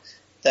want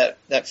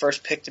that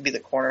first pick to be the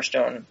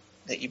cornerstone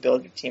that you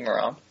build your team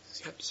around.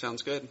 Yep,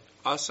 sounds good.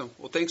 Awesome.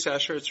 Well, thanks,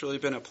 Asher. It's really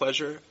been a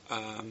pleasure.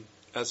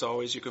 As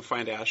always, you can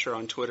find Asher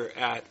on Twitter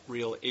at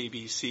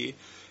RealABC.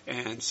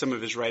 And some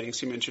of his writings,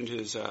 he mentioned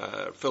his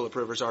Phillip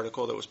Rivers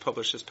article that was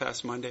published this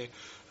past Monday.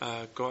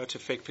 Go out to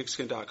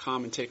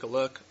fakepigskin.com and take a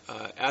look.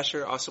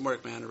 Asher, awesome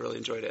work, man. I really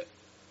enjoyed it.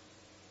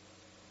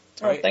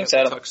 All right, thanks,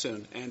 Adam. Talk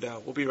soon. And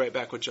we'll be right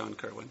back with John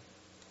Kerwin.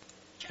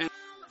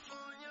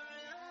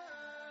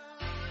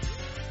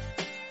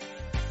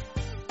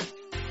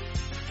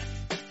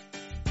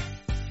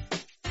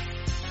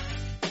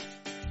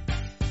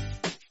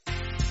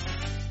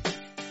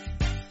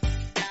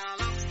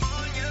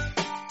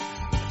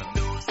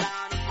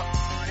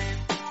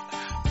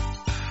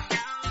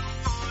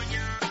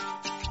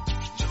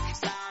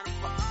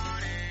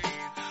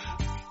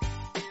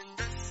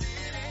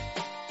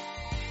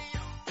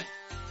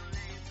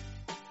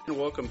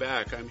 Welcome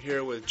back. I'm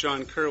here with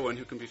John Kerwin,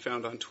 who can be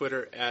found on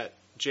Twitter at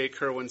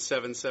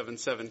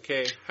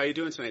jkerwin777k. How you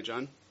doing tonight,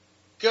 John?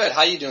 Good.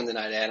 How you doing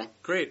tonight, Adam?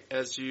 Great.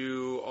 As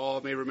you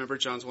all may remember,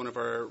 John's one of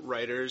our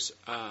writers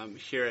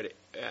here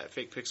at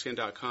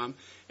fakepigskin.com,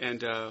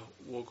 and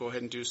we'll go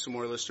ahead and do some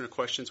more listener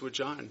questions with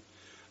John.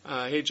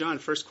 Hey, John,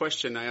 first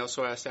question. I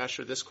also asked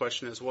Asher this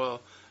question as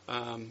well.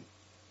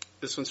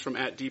 This one's from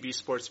at DB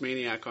Sports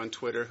Maniac on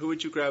Twitter. Who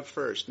would you grab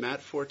first,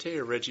 Matt Forte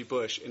or Reggie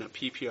Bush in a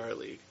PPR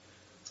league?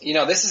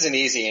 This is an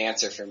easy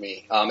answer for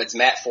me. It's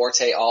Matt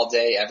Forte all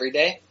day, every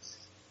day.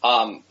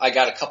 I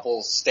got a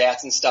couple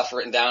stats and stuff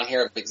written down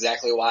here of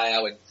exactly why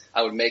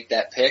I would make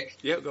that pick.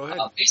 Yeah, go ahead.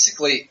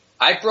 Basically,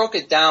 I broke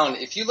it down.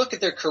 If you look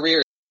at their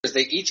careers,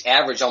 they each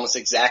average almost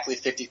exactly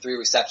 53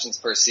 receptions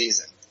per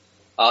season.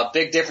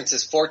 Big difference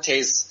is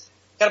Forte's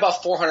got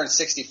about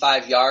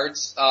 465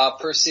 yards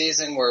per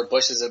season, where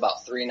Bush is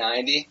about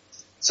 390.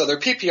 So their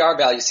PPR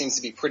value seems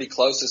to be pretty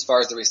close as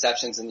far as the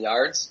receptions and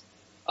yards.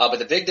 But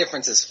the big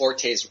difference is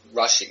Forte's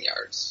rushing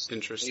yards.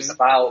 Interesting. He's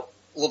about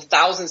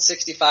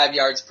 1,065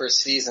 yards per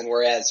season,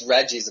 whereas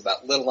Reggie's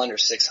about little under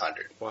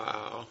 600.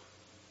 Wow.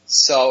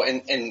 So,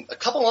 and a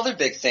couple other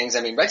big things.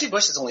 I mean, Reggie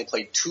Bush has only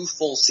played 2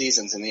 full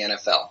seasons in the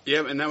NFL.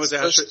 Yeah, and that was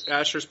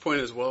Asher's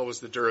point as well,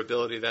 was the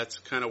durability. That's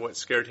kind of what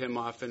scared him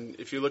off. And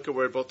if you look at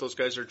where both those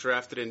guys are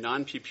drafted in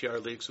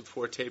non-PPR leagues, with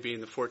Forte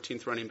being the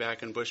 14th running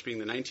back and Bush being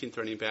the 19th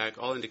running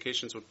back, all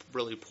indications would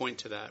really point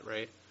to that,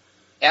 right?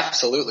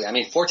 Absolutely. I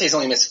mean, Forte's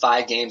only missed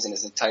 5 games in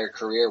his entire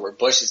career, where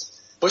Bush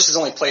has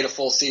only played a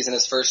full season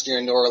his first year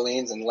in New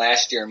Orleans and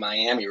last year in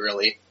Miami,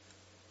 really.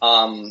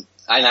 And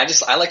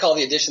I like all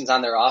the additions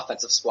on their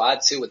offensive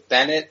squad too, with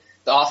Bennett,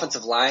 the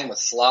offensive line with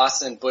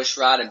Slauson,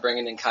 Bushrod, and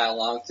bringing in Kyle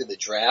Long through the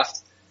draft.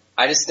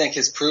 I just think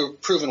his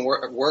proven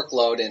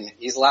workload, and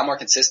he's a lot more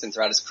consistent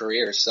throughout his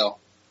career. So.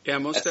 Yeah,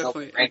 most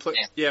definitely.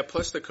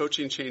 Plus the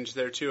coaching change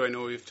there, too. I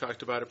know we've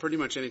talked about it pretty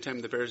much any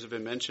time the Bears have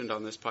been mentioned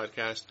on this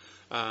podcast.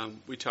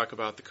 We talk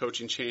about the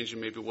coaching change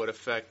and maybe what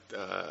effect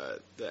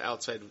the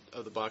outside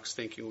of the box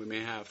thinking we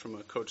may have from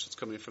a coach that's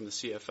coming from the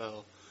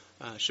CFL.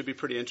 Should be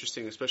pretty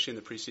interesting, especially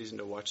in the preseason,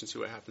 to watch and see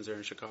what happens there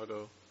in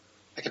Chicago.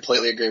 I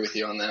completely agree with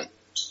you on that.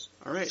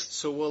 All right,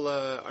 so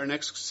our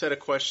next set of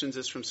questions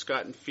is from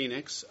Scott in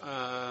Phoenix.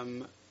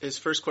 His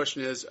first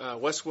question is,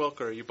 Wes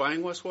Welker, are you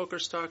buying Wes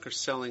Welker stock or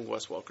selling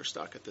Wes Welker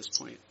stock at this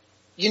point?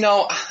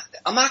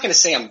 I'm not going to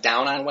say I'm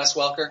down on Wes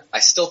Welker. I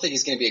still think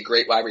he's going to be a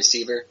great wide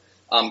receiver.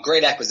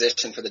 Great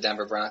acquisition for the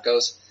Denver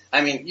Broncos.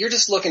 I mean, you're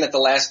just looking at the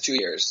last 2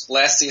 years.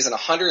 Last season,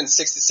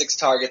 166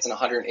 targets and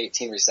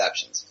 118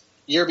 receptions.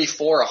 Year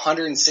before,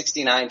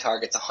 169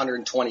 targets,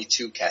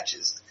 122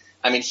 catches.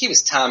 I mean, he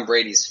was Tom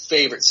Brady's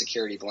favorite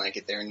security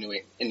blanket there in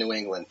New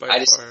England.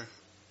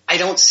 I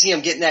don't see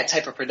him getting that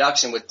type of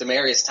production with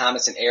Demaryius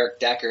Thomas and Eric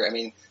Decker. I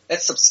mean,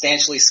 that's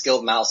substantially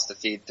skilled mouths to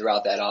feed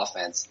throughout that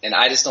offense. And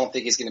I just don't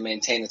think he's going to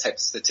maintain the type of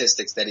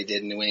statistics that he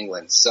did in New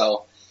England.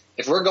 So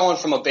if we're going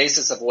from a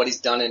basis of what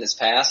he's done in his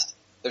past,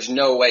 there's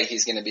no way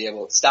he's going to be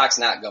able – stock's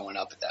not going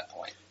up at that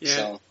point.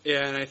 Yeah,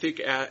 and I think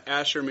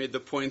Asher made the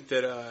point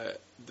that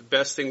the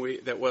best thing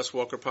that Wes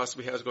Welker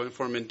possibly has going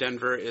for him in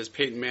Denver is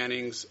Peyton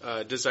Manning's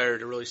desire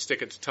to really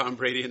stick it to Tom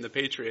Brady and the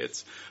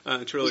Patriots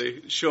to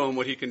really show him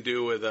what he can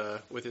do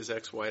with his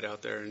ex-wife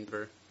out there in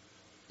Denver.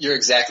 You're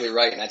exactly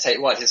right. And I tell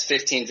you what, his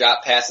 15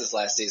 drop passes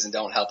last season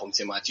don't help him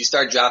too much. You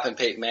start dropping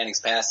Peyton Manning's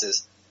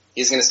passes,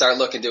 he's going to start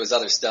looking to his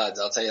other studs.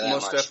 I'll tell you that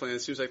Most much. Definitely.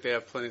 It seems like they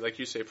have plenty, like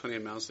you say, plenty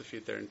of mouths to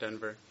feed there in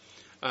Denver.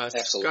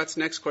 Absolutely. Scott's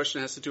next question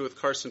has to do with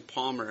Carson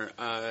Palmer.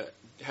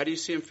 How do you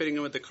see him fitting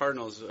in with the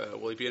Cardinals?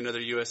 Will he be another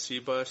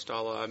USC bust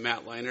a la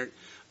Matt Leinart,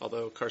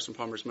 although Carson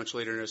Palmer is much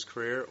later in his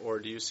career, or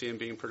do you see him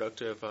being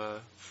productive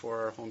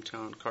for our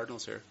hometown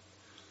Cardinals here?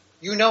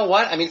 You know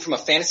what? I mean, from a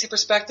fantasy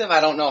perspective,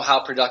 I don't know how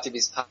productive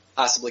he's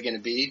possibly going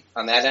to be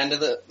on that end of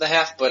the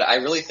half, but I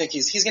really think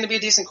he's going to be a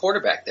decent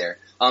quarterback there.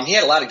 He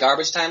had a lot of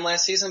garbage time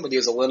last season, but he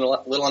was a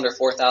little under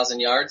 4,000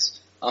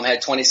 yards,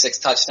 had 26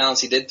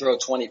 touchdowns. He did throw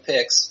 20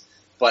 picks.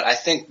 But I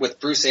think with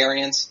Bruce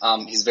Arians,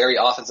 he's very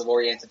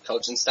offensive-oriented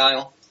coaching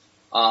style.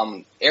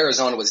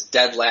 Arizona was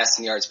dead last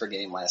in yards per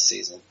game last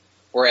season,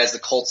 whereas the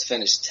Colts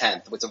finished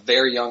 10th with a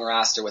very young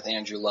roster with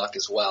Andrew Luck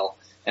as well.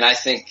 And I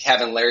think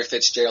having Larry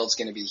Fitzgerald's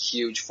going to be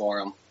huge for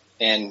him.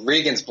 And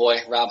Regan's boy,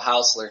 Rob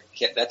Hausler,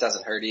 that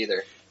doesn't hurt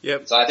either.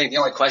 Yep. So I think the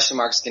only question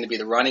mark is going to be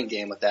the running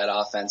game with that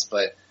offense.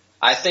 But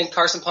I think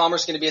Carson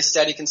Palmer's going to be a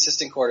steady,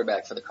 consistent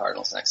quarterback for the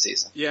Cardinals next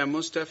season. Yeah,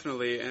 most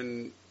definitely.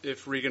 And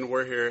if Regan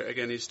were here,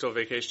 again, he's still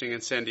vacationing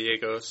in San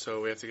Diego,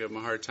 so we have to give him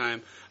a hard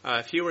time.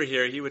 If he were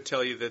here, he would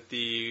tell you that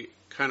the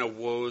kind of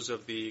woes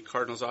of the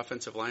Cardinals'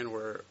 offensive line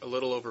were a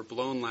little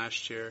overblown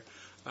last year.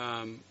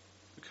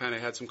 Kind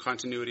of had some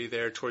continuity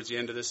there towards the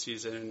end of the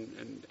season,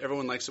 and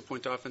everyone likes to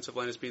point to offensive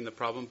line as being the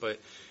problem, but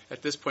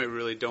at this point we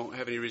really don't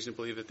have any reason to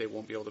believe that they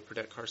won't be able to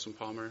protect Carson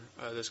Palmer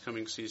this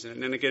coming season.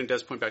 And then again, it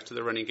does point back to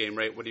the running game,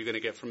 right? What are you going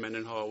to get from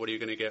Mendenhall? What are you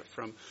going to get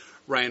from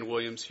Ryan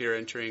Williams here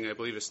entering, I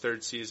believe, his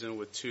third season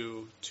with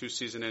two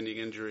season-ending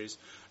injuries?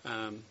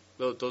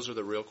 Those are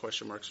the real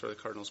question marks for the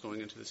Cardinals going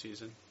into the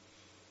season.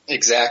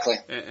 Exactly.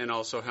 And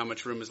also how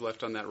much room is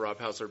left on that Rob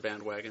Hausler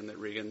bandwagon that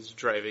Regan's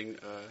driving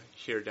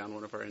here down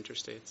one of our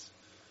interstates.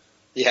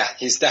 Yeah,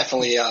 he's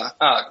definitely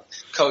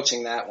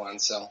coaching that one.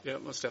 So yeah,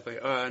 most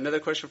definitely. Another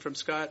question from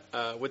Scott: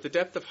 with the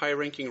depth of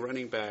high-ranking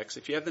running backs,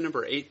 if you have the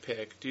number 8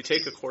 pick, do you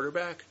take a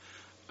quarterback?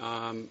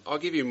 I'll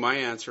give you my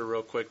answer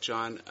real quick,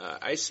 John.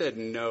 I said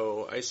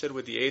no. I said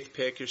with the 8th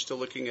pick, you're still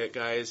looking at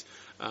guys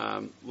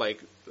like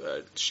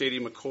Shady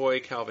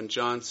McCoy, Calvin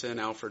Johnson,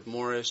 Alfred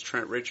Morris,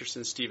 Trent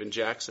Richardson, Steven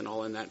Jackson,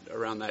 all in that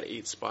around that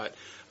 8 spot.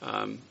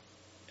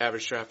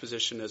 Average draft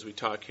position as we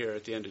talk here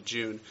at the end of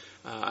June.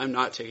 I'm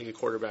not taking a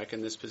quarterback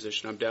in this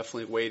position. I'm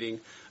definitely waiting.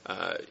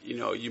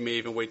 You may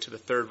even wait to the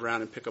 3rd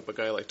round and pick up a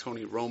guy like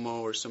Tony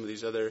Romo or some of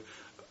these other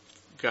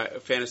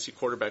fantasy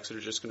quarterbacks that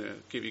are just going to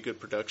give you good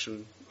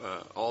production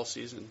all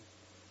season.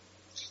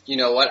 You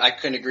know what? I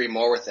couldn't agree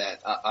more with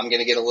that. I'm going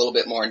to get a little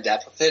bit more in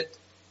depth with it.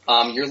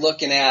 You're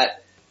looking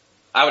at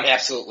I would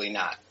absolutely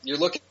not. You're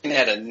looking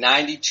at a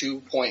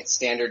 92-point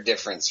standard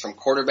difference from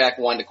quarterback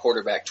 1 to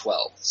quarterback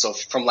 12. So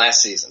from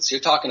last season. So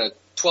you're talking a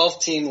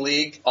 12-team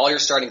league, all your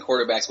starting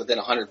quarterbacks within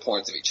 100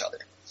 points of each other.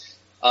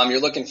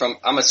 You're looking from,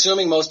 I'm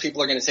assuming most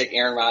people are going to take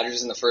Aaron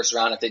Rodgers in the first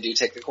round if they do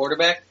take the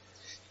quarterback.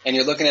 And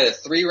you're looking at a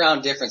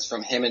 3-round difference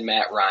from him and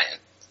Matt Ryan.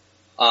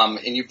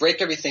 And you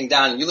break everything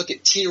down, and you look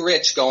at T.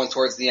 Rich going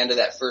towards the end of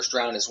that first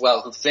round as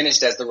well, who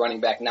finished as the running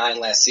back 9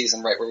 last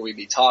season, right where we'd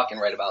be talking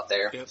right about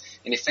there. Yep.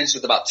 And he finished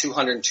with about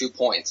 202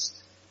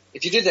 points.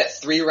 If you did that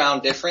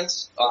 3-round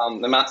difference,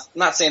 I'm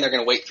not saying they're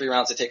going to wait 3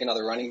 rounds to take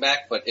another running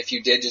back, but if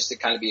you did just to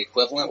kind of be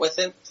equivalent with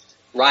him,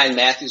 Ryan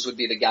Matthews would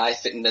be the guy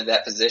fitting into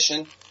that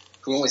position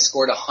who only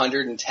scored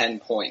 110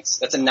 points.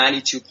 That's a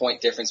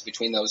 92-point difference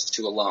between those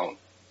two alone.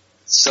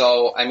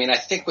 So, I mean, I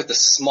think with the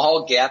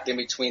small gap in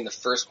between the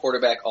first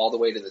quarterback all the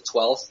way to the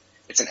 12th,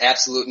 it's an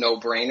absolute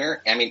no-brainer.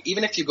 I mean,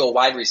 even if you go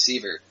wide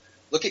receiver,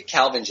 look at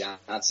Calvin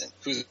Johnson,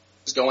 who's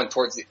going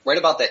towards right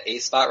about that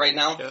 8th spot right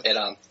now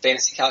at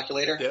Fantasy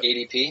Calculator,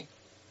 ADP,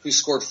 who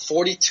scored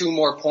 42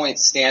 more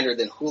points standard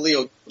than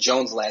Julio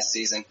Jones last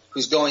season,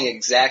 who's going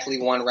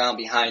exactly 1 round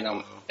behind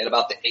him at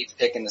about the 8th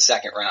pick in the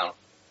 2nd round.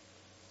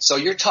 So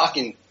you're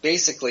talking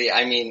basically,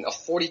 I mean, a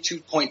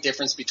 42-point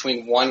difference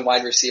between one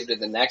wide receiver to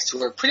the next,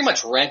 who are pretty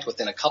much ranked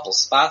within a couple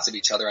spots of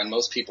each other on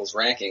most people's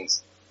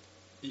rankings.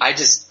 I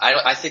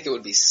think it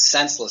would be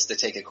senseless to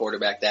take a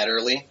quarterback that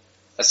early,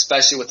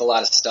 especially with a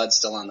lot of studs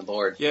still on the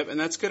board. Yep, and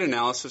that's good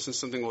analysis and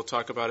something we'll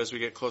talk about as we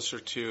get closer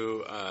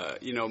to,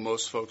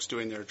 most folks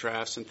doing their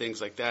drafts and things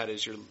like that,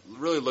 is you're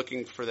really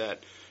looking for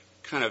that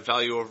kind of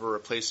value over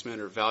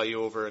replacement or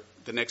value over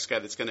the next guy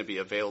that's going to be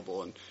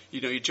available. And,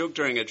 you joke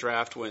during a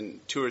draft when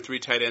 2 or 3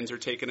 tight ends are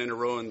taken in a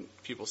row and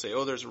people say,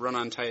 oh, there's a run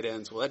on tight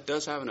ends. Well, that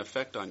does have an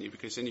effect on you,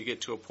 because then you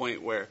get to a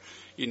point where,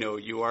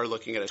 you are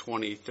looking at a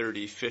 20,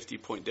 30,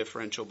 50-point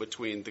differential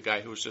between the guy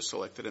who was just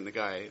selected and the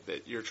guy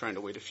that you're trying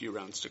to wait a few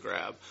rounds to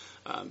grab.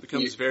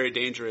 Becomes very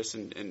dangerous,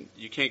 and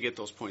you can't get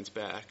those points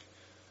back.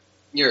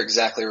 You're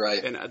exactly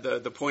right. And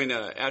the point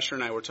Asher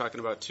and I were talking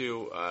about,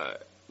 too,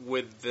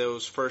 with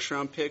those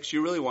first-round picks,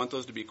 you really want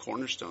those to be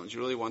cornerstones. You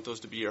really want those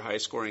to be your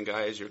high-scoring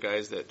guys, your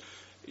guys that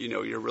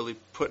you're really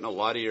putting a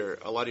lot of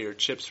your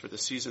chips for the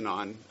season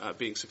on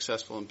being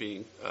successful and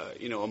being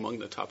among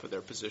the top of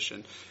their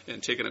position.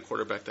 And taking a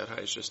quarterback that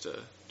high is just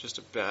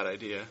a bad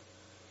idea.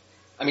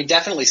 I mean,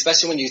 definitely,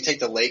 especially when you take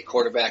the late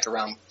quarterback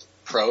around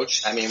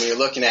approach. I mean, when you're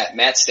looking at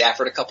Matt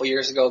Stafford a couple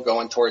years ago,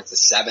 going towards the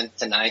 7th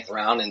to 9th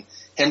round, and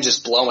him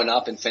just blowing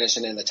up and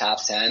finishing in the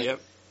top 10. Yep.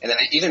 And then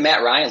even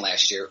Matt Ryan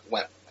last year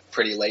went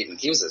pretty late, and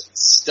he was a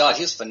stud.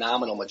 He was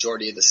phenomenal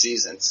majority of the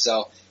season.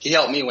 So he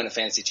helped me win a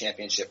fantasy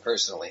championship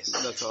personally.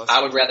 That's awesome.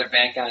 I would rather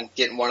bank on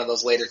getting one of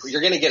those later.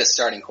 You're going to get a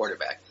starting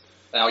quarterback.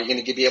 Now, are you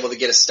going to be able to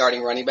get a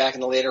starting running back in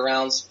the later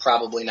rounds?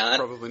 Probably not.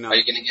 Probably not. Are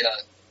you going to get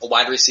a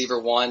wide receiver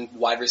 1,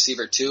 wide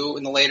receiver 2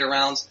 in the later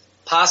rounds?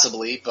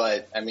 Possibly,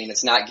 but I mean,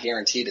 it's not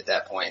guaranteed at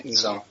that point. No.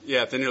 So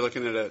yeah, then you're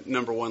looking at a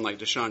number 1 like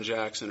Deshaun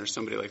Jackson or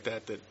somebody like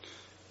that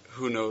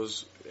who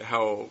knows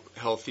how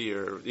healthy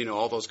or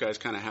all those guys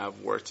kind of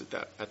have worth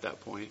at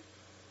that point.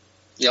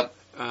 Yep.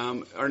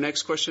 Our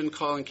next question,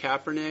 Colin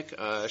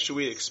Kaepernick. Should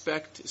we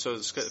expect? So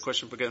this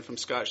question again from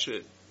Scott.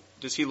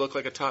 Does he look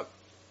like a top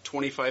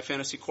 25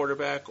 fantasy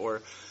quarterback,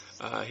 or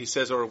he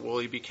says, or will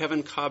he be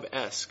Kevin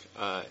Cobb-esque,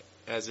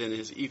 as in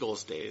his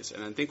Eagles days?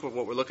 And I think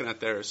what we're looking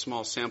at there is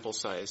small sample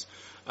size.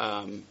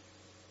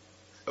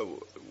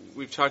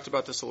 We've talked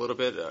about this a little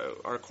bit.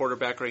 Our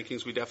quarterback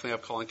rankings, we definitely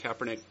have Colin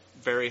Kaepernick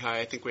very high.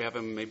 I think we have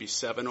him maybe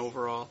 7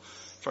 overall,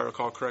 if I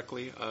recall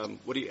correctly. How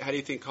do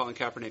you think Colin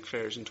Kaepernick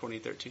fares in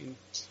 2013?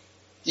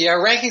 Yeah,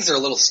 our rankings are a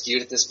little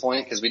skewed at this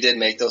point because we did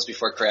make those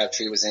before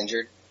Crabtree was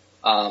injured.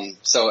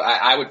 So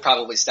I would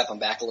probably step him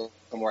back a little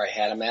from where I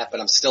had him at, but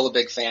I'm still a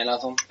big fan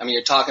of him. I mean,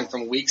 you're talking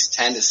from weeks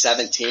 10 to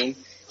 17.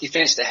 He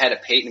finished ahead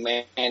of Peyton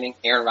Manning,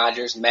 Aaron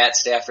Rodgers, Matt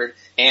Stafford,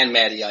 and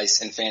Matty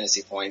Ice in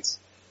fantasy points.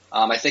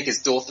 I think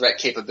his dual threat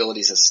capability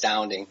is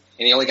astounding,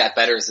 and he only got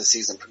better as the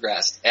season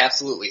progressed.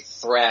 Absolutely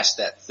thrashed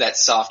that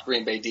soft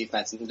Green Bay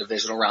defense in the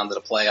divisional round of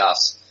the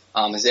playoffs.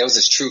 That was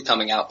his true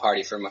coming out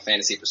party from a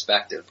fantasy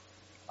perspective.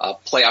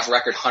 Playoff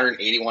record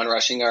 181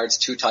 rushing yards,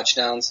 2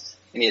 touchdowns,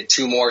 and he had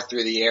 2 more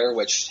through the air,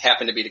 which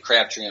happened to be to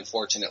Crabtree,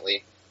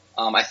 unfortunately.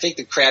 I think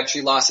the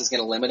Crabtree loss is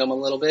going to limit him a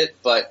little bit,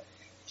 but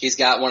he's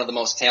got one of the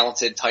most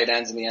talented tight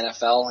ends in the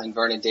NFL in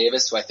Vernon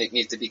Davis, who I think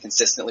needs to be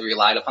consistently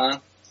relied upon.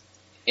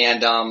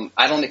 And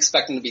I don't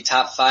expect him to be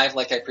top 5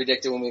 like I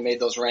predicted when we made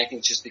those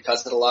rankings just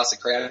because of the loss of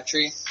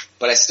Crabtree,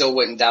 but I still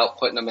wouldn't doubt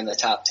putting him in the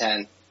top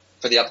 10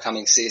 for the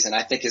upcoming season.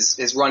 I think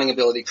his running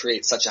ability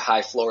creates such a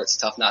high floor, it's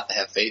tough not to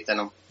have faith in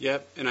him.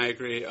 Yep, and I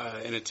agree.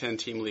 In a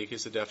 10-team league,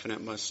 he's a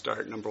definite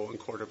must-start number 1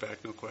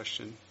 quarterback, no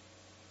question.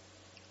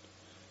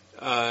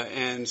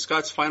 And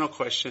Scott's final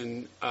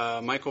question,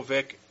 Michael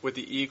Vick with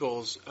the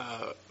Eagles,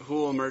 who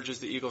will emerge as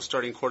the Eagles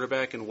starting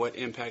quarterback, and what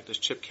impact does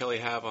Chip Kelly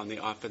have on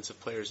the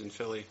offensive players in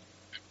Philly?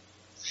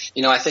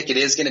 I think it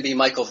is going to be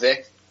Michael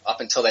Vick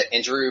up until that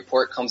injury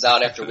report comes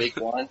out after week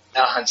 1.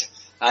 No,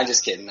 I'm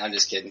just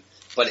kidding.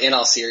 But in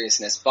all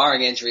seriousness,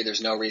 barring injury,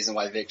 there's no reason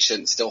why Vick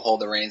shouldn't still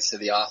hold the reins to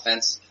the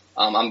offense.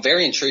 I'm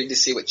very intrigued to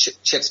see what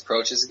Chip's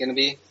approach is going to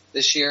be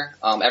this year.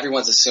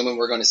 Everyone's assuming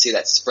we're going to see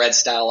that spread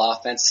style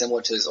offense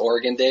similar to his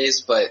Oregon days,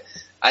 but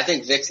I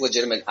think Vick's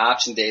legitimate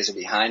option days are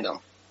behind him.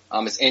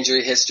 His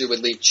injury history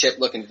would leave Chip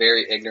looking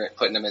very ignorant,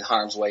 putting him in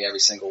harm's way every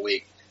single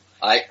week.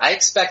 I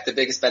expect the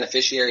biggest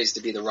beneficiaries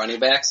to be the running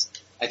backs.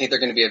 I think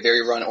they're going to be a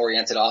very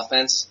run-oriented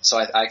offense, so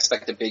I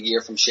expect a big year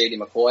from Shady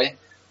McCoy.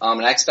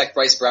 And I expect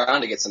Bryce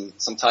Brown to get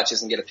some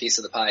touches and get a piece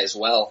of the pie as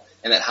well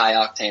in that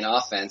high-octane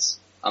offense.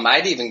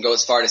 I'd even go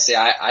as far to say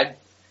I'd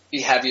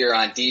be heavier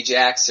on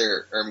Djax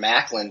or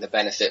Macklin to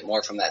benefit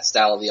more from that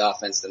style of the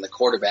offense than the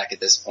quarterback at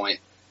this point.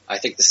 I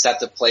think the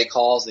set-up play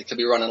calls, they could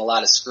be running a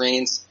lot of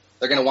screens.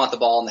 They're going to want the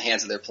ball in the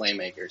hands of their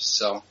playmakers,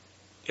 so...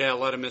 Yeah, a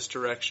lot of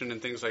misdirection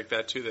and things like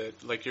that, too,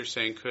 that, like you're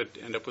saying, could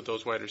end up with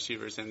those wide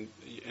receivers and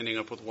ending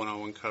up with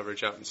one-on-one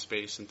coverage out in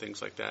space and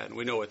things like that. And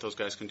we know what those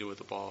guys can do with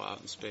the ball out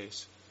in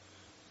space.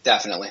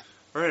 Definitely.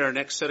 All right, our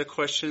next set of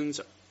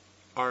questions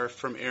are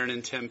from Aaron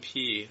in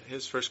Tempe.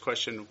 His first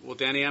question, will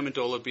Danny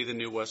Amendola be the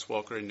new Wes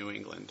Welker in New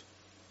England?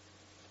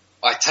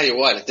 I tell you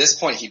what, at this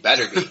point, he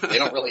better be. They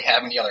don't really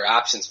have any other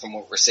options from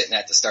what we're sitting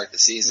at to start the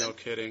season. No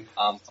kidding.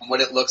 From what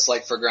it looks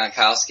like for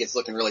Gronkowski, it's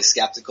looking really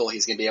skeptical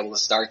he's going to be able to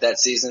start that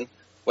season.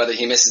 Whether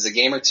he misses a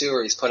game or two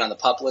or he's put on the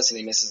PUP list and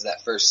he misses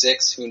that first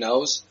 6, who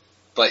knows?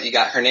 But you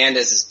got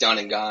Hernandez is done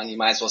and gone. You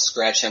might as well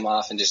scratch him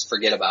off and just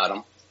forget about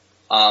him.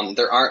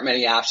 There aren't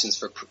many options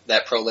for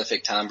that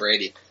prolific Tom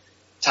Brady.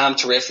 Tom,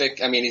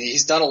 terrific. I mean,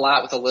 he's done a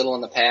lot with a little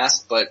in the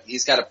past, but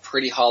he's got a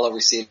pretty hollow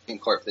receiving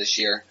corp this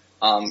year.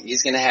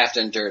 He's going to have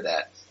to endure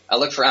that. I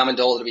look for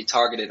Amendola to be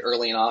targeted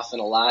early and often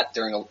a lot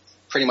during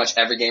pretty much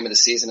every game of the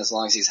season as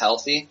long as he's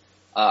healthy.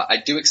 I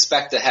do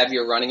expect a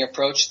heavier running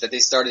approach that they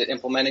started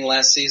implementing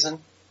last season,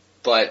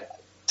 but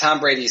Tom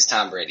Brady is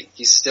Tom Brady.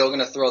 He's still going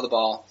to throw the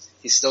ball.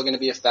 He's still going to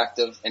be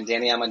effective, and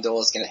Danny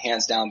Amendola is going to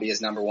hands down be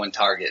his number one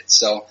target.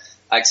 So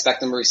I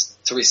expect him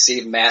to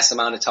receive mass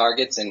amount of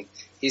targets, and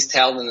he's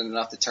talented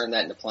enough to turn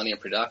that into plenty of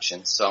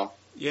production. So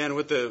yeah, and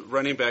with the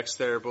running backs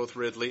there, both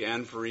Ridley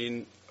and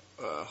Vereen,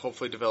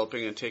 hopefully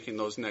developing and taking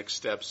those next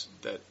steps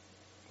that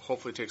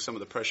hopefully take some of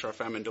the pressure off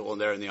Amendola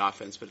there in the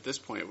offense. But at this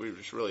point, we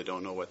just really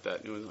don't know what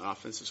that New England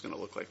offense is going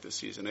to look like this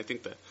season. I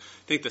think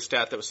the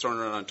stat that was thrown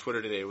around on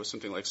Twitter today was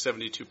something like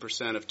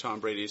 72% of Tom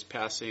Brady's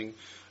passing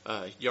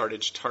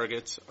yardage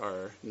targets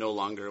are no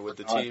longer with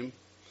the team.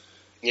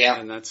 Yeah,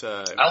 and that's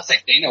I don't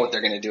think they know what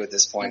they're going to do at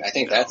this point. I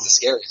think that's the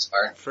scariest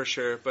part. For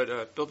sure,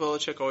 but Bill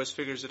Belichick always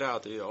figures it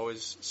out. There's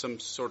always some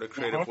sort of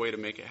creative way to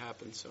make it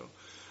happen. So,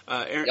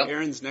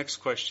 Aaron's next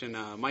question,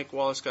 Mike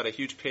Wallace got a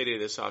huge payday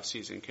this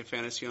offseason. Can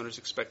fantasy owners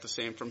expect the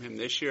same from him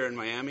this year in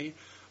Miami,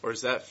 or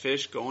is that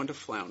fish going to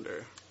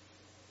flounder?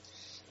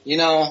 You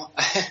know,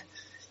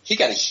 he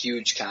got a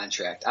huge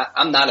contract.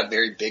 I'm not a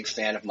very big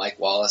fan of Mike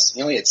Wallace.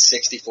 He only had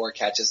 64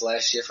 catches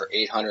last year for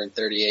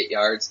 838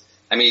 yards.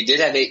 I mean, he did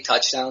have 8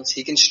 touchdowns.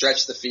 He can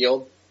stretch the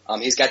field.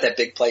 He's got that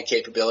big play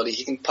capability.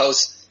 He can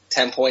post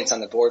 10 points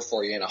on the board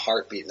for you in a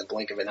heartbeat in the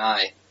blink of an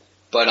eye.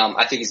 But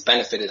I think he's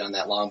benefited on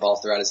that long ball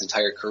throughout his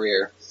entire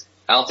career.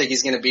 I don't think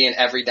he's going to be an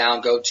every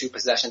down, go-to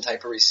possession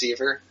type of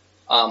receiver.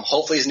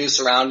 Hopefully his new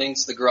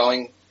surroundings, the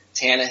growing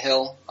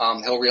Tannehill,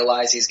 he'll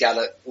realize he's got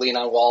to lean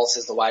on Wallace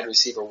as the wide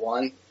receiver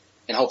one,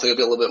 and hopefully he'll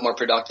be a little bit more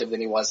productive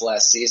than he was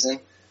last season.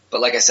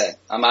 But like I said,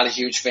 I'm not a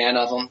huge fan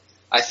of him.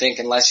 I think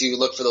unless you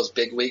look for those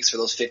big weeks for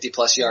those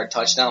 50-plus yard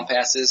touchdown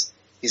passes,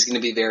 he's going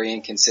to be very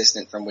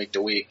inconsistent from week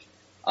to week.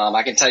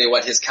 I can tell you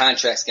what, his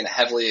contract's going to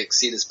heavily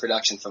exceed his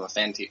production from a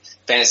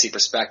fantasy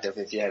perspective,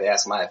 if you had to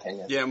ask my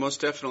opinion. Yeah, most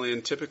definitely.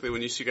 And typically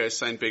when you see guys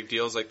sign big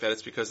deals like that,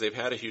 it's because they've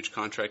had a huge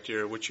contract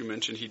year, which you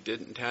mentioned he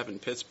didn't have in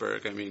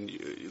Pittsburgh. I mean,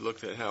 you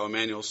looked at how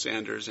Emmanuel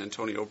Sanders,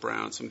 Antonio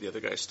Brown, some of the other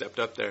guys stepped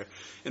up there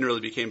and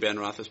really became Ben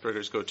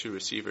Roethlisberger's go-to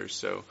receivers.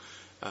 So,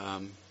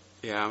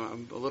 yeah,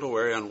 I'm a little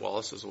wary on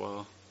Wallace as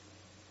well.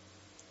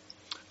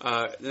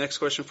 The next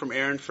question from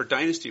Aaron. For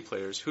dynasty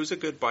players, who's a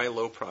good buy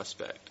low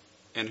prospect,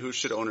 and who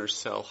should owners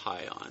sell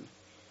high on?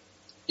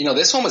 You know,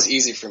 this one was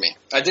easy for me.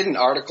 I did an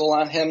article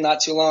on him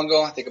not too long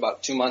ago, I think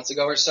about 2 months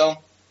ago or so.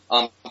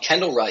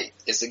 Kendall Wright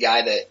is the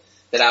guy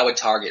that I would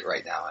target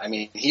right now. I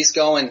mean, he's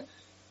going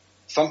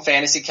from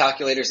Fantasy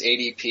Calculator's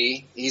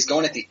ADP. He's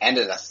going at the end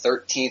of the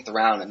 13th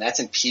round, and that's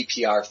in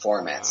PPR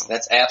formats. Wow.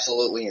 That's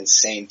absolutely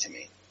insane to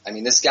me. I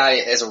mean, this guy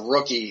as a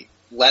rookie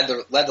led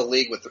the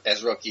league with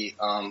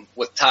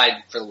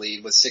tied for the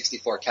lead with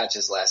 64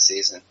 catches last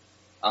season.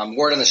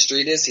 Word on the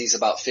street is he's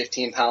about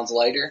 15 pounds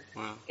lighter.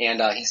 Wow.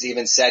 And he's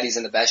even said he's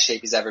in the best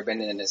shape he's ever been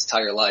in his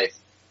entire life.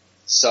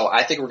 So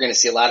I think we're going to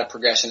see a lot of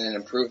progression and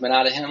improvement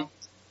out of him.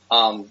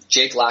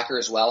 Jake Locker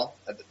as well.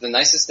 The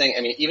nicest thing,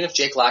 I mean, even if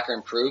Jake Locker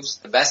improves,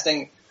 the best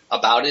thing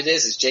about it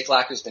is Jake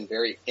Locker's been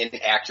very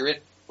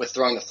inaccurate with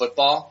throwing the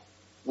football,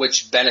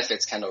 which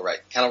benefits Kendall Wright.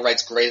 Kendall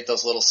Wright's great at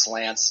those little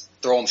slants,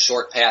 throw him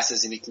short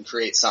passes, and he can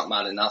create something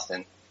out of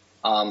nothing.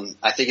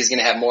 I think he's going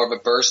to have more of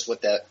a burst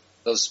with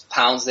those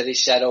pounds that he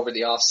shed over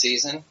the off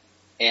season,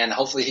 and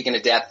hopefully he can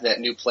adapt to that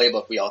new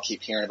playbook we all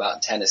keep hearing about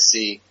in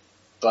Tennessee.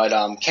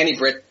 But Kenny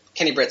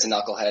Britt's a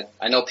knucklehead.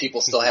 I know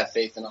people still have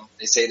faith in him.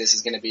 They say this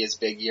is going to be his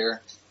big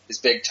year, his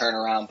big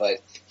turnaround,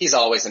 but he's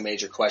always a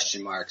major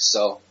question mark.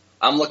 So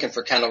I'm looking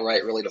for Kendall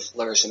Wright really to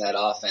flourish in that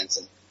offense.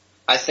 And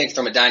I think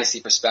from a dynasty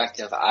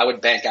perspective, I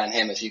would bank on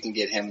him if you can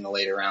get him in the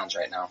later rounds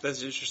right now.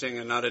 That's interesting,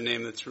 and not a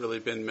name that's really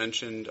been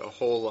mentioned a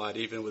whole lot,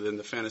 even within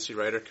the fantasy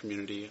writer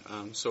community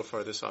so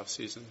far this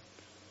offseason.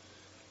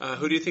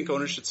 Who do you think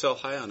owners should sell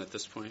high on at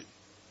this point?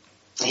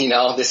 You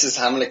know,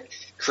 I'm going to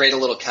create a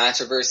little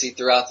controversy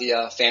throughout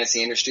the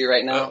fantasy industry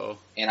right now,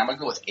 and I'm going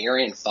to go with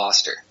Arian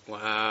Foster.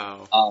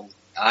 Wow.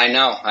 I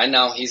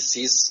know.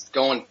 He's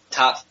going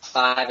top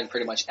 5 in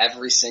pretty much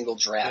every single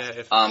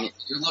draft. Yeah,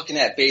 you're looking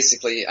at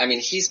basically, I mean,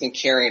 he's been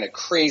carrying a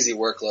crazy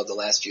workload the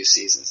last few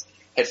seasons.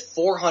 Had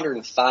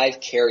 405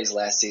 carries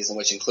last season,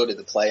 which included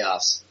the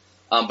playoffs.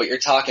 But you're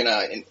talking,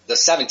 the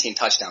 17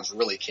 touchdowns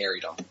really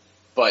carried him.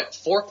 But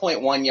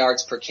 4.1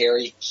 yards per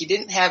carry, he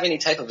didn't have any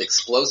type of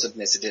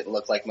explosiveness, it didn't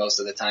look like most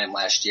of the time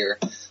last year.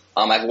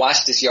 I've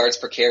watched his yards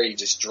per carry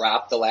just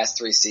drop the last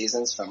 3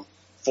 seasons from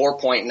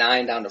 4.9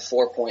 down to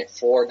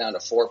 4.4 down to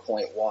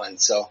 4.1.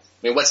 So, I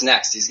mean, what's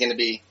next? He's going to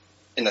be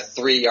in the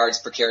 3 yards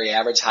per carry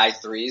average, high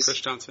 3s.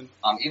 Chris Johnson.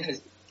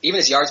 Even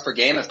his yards per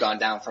game have gone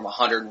down from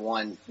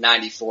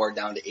 101.94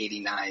 down to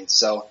 89.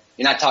 So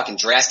you're not talking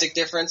drastic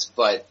difference,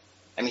 but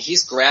I mean,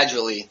 he's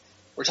gradually,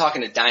 we're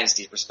talking a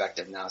dynasty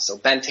perspective now. So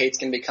Ben Tate's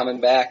going to be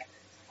coming back.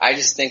 I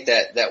just think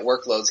that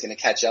workload's going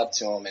to catch up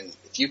to him. And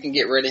if you can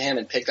get rid of him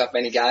and pick up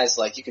any guys,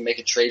 like you can make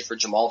a trade for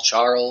Jamal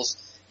Charles,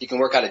 you can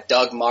work out a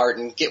Doug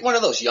Martin, get one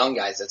of those young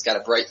guys that's got a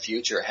bright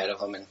future ahead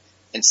of him,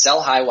 and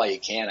sell high while you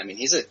can. I mean,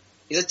 he's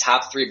a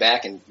top 3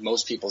 back in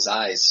most people's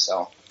eyes.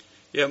 So.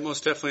 Yeah,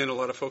 most definitely, and a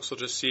lot of folks will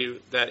just see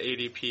that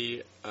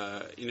ADP,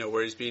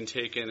 where he's being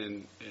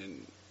taken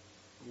and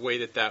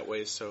weight it that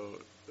way. So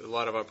a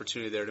lot of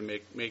opportunity there to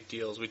make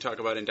deals. We talk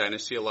about in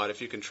Dynasty a lot.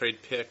 If you can trade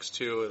picks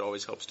too, it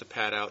always helps to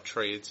pad out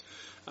trades.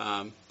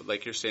 But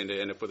like you're saying, to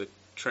end up with a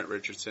Trent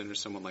Richardson or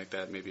someone like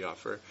that, maybe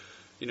offer,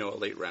 a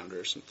late rounder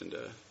or something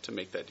to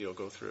make that deal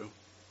go through.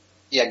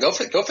 Yeah, go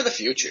for the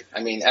future.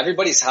 I mean,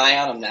 everybody's high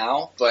on him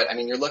now, but I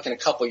mean, you're looking a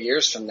couple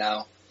years from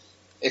now.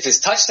 If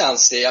his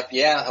touchdowns stay up,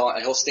 yeah,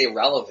 he'll stay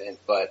relevant,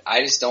 but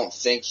I just don't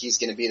think he's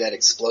going to be that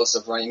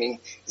explosive running.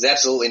 He's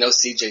absolutely no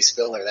C.J.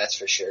 Spiller, that's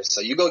for sure.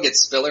 So you go get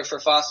Spiller for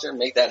Foster,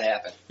 make that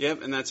happen.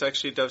 Yep, and that's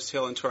actually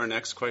dovetail into our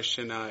next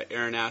question.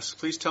 Aaron asks,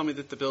 please tell me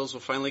that the Bills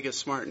will finally get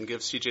smart and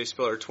give C.J.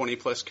 Spiller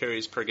 20-plus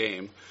carries per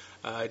game.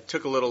 I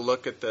took a little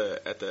look at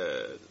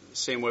the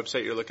same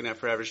website you're looking at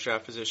for average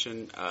draft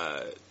position.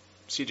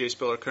 C.J.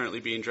 Spiller currently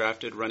being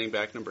drafted running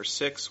back number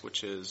 6,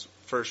 which is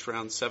first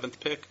round, 7th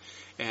pick,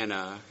 and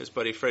his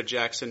buddy Fred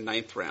Jackson,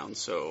 9th round.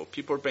 So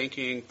people are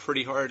banking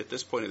pretty hard at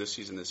this point of the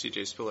season that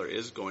C.J. Spiller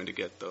is going to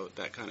get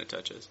that kind of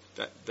touches,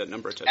 that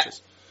number of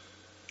touches.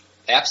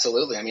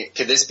 Absolutely. I mean,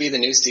 could this be the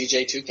new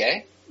C.J.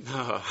 2K?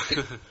 No.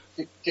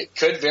 It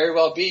could very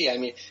well be. I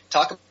mean,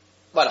 talk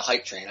about a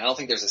hype train. I don't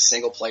think there's a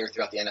single player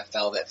throughout the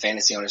NFL that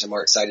fantasy owners are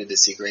more excited to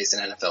see grace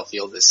an NFL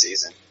field this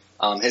season.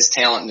 His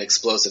talent and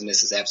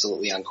explosiveness is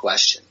absolutely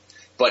unquestioned.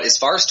 But as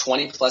far as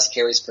 20-plus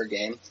carries per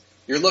game,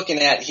 you're looking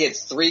at, he had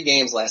 3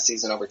 games last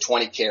season over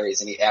 20 carries,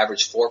 and he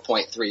averaged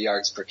 4.3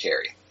 yards per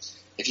carry.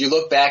 If you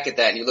look back at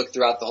that and you look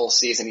throughout the whole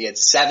season, he had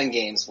 7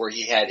 games where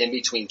he had in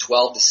between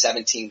 12 to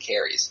 17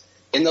 carries.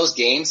 In those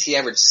games, he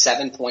averaged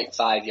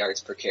 7.5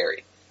 yards per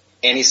carry.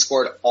 And he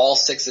scored all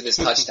 6 of his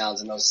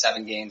touchdowns in those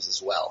 7 games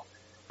as well.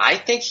 I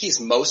think he's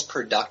most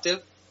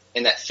productive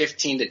in that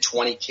 15 to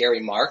 20 carry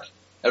mark.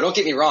 Now, don't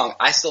get me wrong.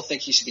 I still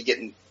think he should be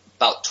getting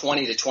about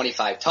 20 to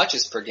 25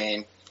 touches per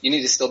game. You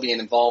need to still be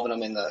involving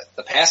him in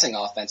the passing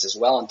offense as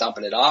well and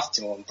dumping it off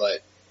to him.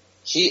 But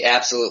he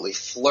absolutely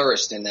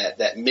flourished in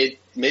that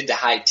mid to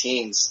high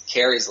teens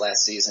carries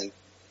last season.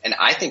 And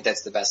I think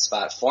that's the best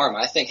spot for him.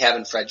 I think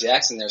having Fred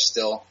Jackson there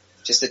still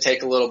just to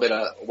take a little bit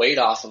of weight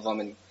off of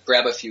him and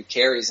grab a few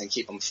carries and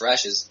keep him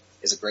fresh is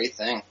a great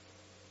thing.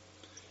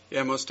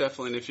 Yeah, most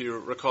definitely. And if you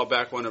recall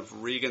back, one of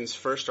Regan's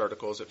first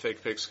articles at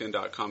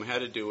fakepigskin.com had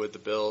to do with the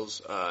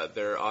Bills,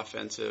 their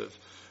offensive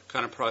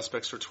kind of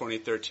prospects for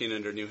 2013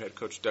 under new head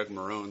coach Doug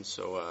Marrone.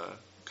 So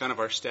kind of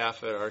our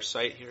staff at our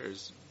site here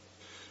is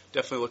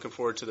definitely looking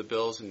forward to the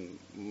Bills and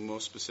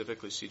most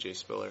specifically C.J.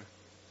 Spiller.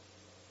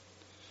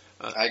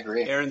 I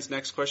agree. Aaron's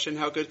next question,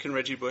 how good can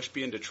Reggie Bush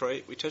be in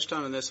Detroit? We touched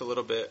on this a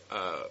little bit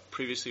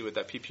previously with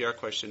that PPR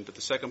question, but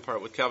the second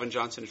part, with Calvin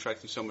Johnson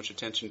attracting so much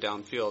attention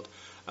downfield,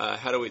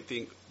 how do we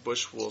think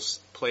Bush will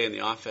play in the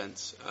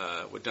offense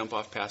with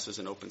dump-off passes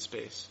in open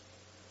space?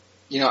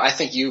 You know, I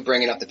think you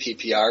bringing up the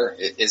PPR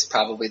is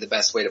probably the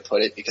best way to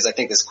put it because I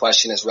think this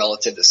question is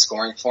relative to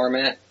scoring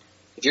format.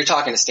 If you're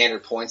talking a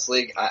standard points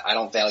league, I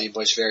don't value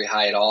Bush very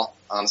high at all,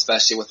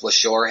 especially with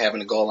LaShore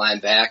having a goal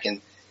line back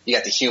and you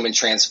got the human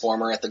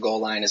transformer at the goal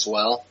line as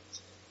well.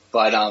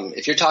 But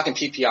if you're talking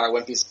PPR, I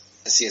wouldn't be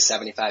to see a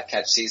 75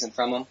 catch season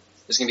from him.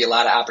 There's going to be a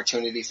lot of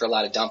opportunity for a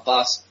lot of dump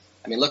offs.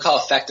 I mean, look how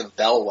effective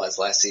Bell was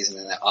last season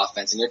in that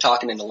offense. And you're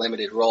talking in the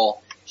limited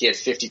role, he had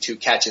 52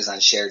 catches on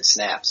shared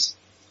snaps.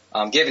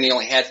 Given he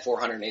only had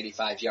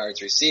 485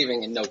 yards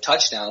receiving and no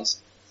touchdowns,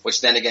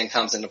 which then again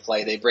comes into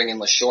play, they bring in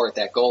LaShore at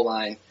that goal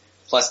line.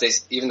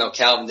 Plus, even though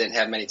Calvin didn't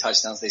have many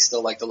touchdowns, they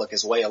still like to look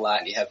his way a lot,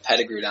 and you have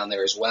Pettigrew down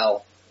there as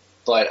well.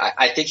 But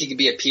I think he could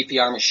be a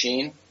PPR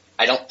machine.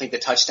 I don't think the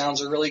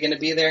touchdowns are really going to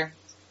be there.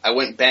 I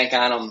wouldn't bank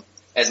on him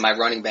as my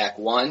running back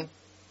one,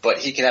 but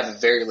he could have a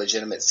very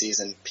legitimate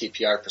season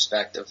PPR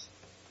perspective.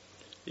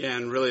 Yeah,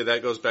 and really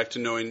that goes back to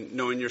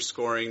knowing your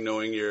scoring,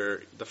 knowing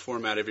the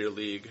format of your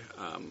league.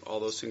 All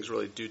those things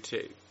really do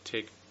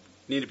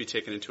need to be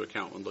taken into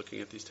account when looking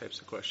at these types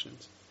of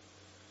questions.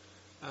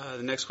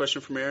 The next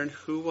question from Aaron,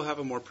 who will have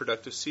a more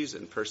productive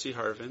season, Percy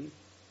Harvin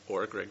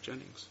or Greg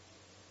Jennings?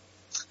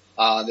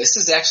 This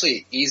is actually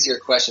an easier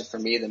question for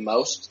me than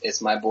most.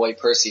 It's my boy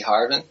Percy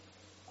Harvin.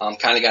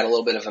 Kind of got a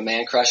little bit of a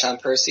man crush on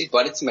Percy,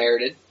 but it's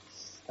merited.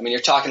 I mean,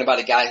 you're talking about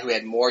a guy who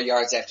had more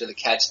yards after the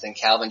catch than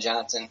Calvin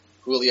Johnson,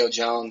 Julio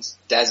Jones,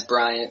 Dez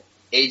Bryant,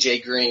 A.J.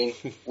 Green,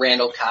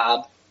 Randall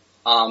Cobb,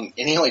 and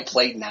he only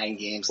played 9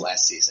 games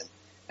last season.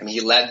 I mean,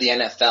 he led the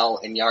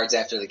NFL in yards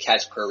after the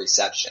catch per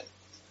reception.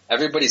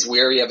 Everybody's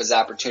weary of his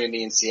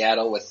opportunity in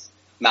Seattle with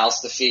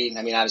mouths to feed.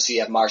 I mean, obviously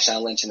you have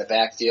Marshawn Lynch in the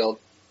backfield.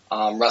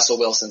 Russell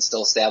Wilson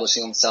still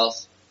establishing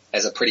himself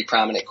as a pretty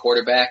prominent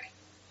quarterback.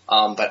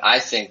 But I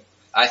think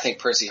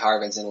Percy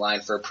Harvin's in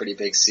line for a pretty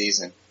big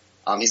season.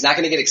 He's not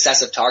going to get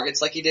excessive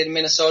targets like he did in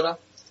Minnesota,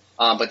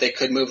 but they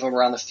could move him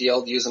around the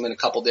field, use him in a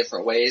couple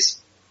different ways.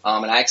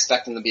 And I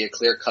expect him to be a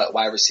clear-cut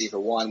wide receiver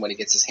 1 when he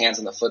gets his hands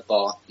on the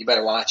football. You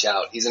better watch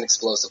out. He's an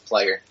explosive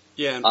player.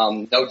 Yeah.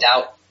 No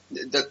doubt.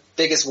 The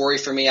biggest worry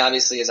for me,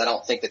 obviously, is I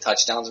don't think the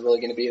touchdowns are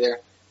really going to be there.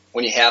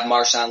 When you have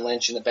Marshawn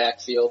Lynch in the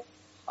backfield,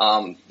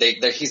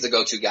 he's the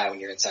go-to guy when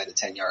you're inside the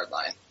 10-yard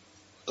line.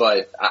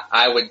 But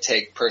I would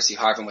take Percy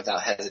Harvin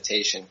without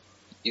hesitation.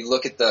 You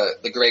look at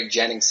the Greg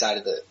Jennings side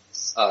of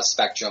the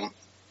spectrum,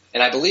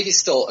 and I believe he's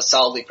still a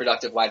solidly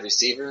productive wide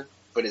receiver,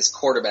 but his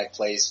quarterback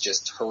play is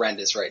just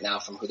horrendous right now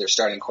from who their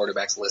starting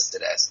quarterback's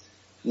listed as.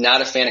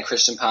 Not a fan of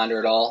Christian Ponder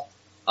at all.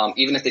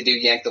 Even if they do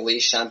yank the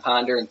leash on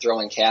Ponder and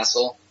throw in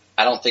Castle,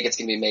 I don't think it's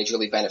going to be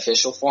majorly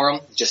beneficial for him.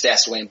 Just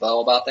ask Dwayne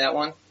Bowe about that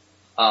one.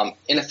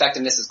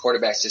 Ineffectiveness as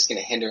quarterback is just going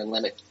to hinder and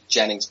limit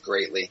Jennings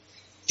greatly.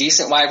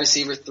 Decent wide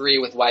receiver 3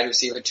 with wide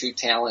receiver 2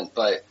 talent,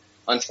 but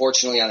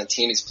unfortunately on the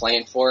team he's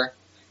playing for,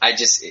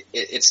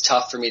 it's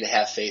tough for me to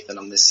have faith in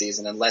him this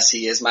season unless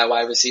he is my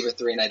wide receiver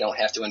 3 and I don't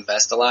have to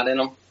invest a lot in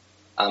him.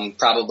 I'm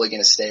probably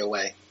going to stay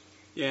away.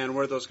 Yeah, and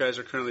where those guys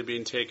are currently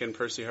being taken,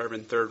 Percy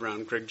Harvin 3rd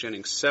round, Greg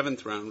Jennings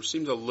 7th round, which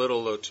seems a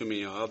little low to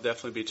me. I'll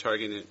definitely be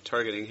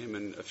targeting him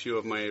in a few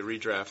of my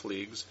redraft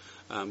leagues.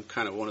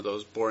 Kind of one of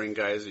those boring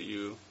guys that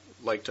you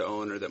like to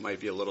own or that might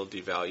be a little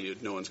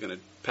devalued. No one's going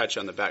to pat you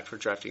on the back for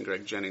drafting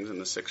Greg Jennings in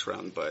the 6th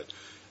round, but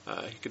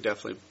he could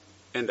definitely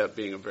end up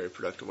being a very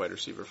productive wide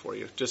receiver for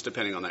you, just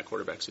depending on that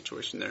quarterback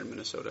situation there in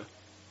Minnesota.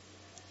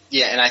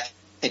 Yeah, and I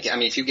think,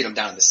 if you get him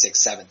down in the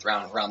 6th, 7th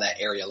round, around that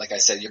area, like I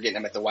said, you're getting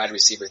him at the wide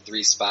receiver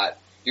 3 spot.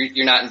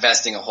 You're not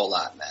investing a whole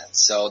lot in that.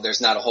 So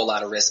there's not a whole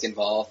lot of risk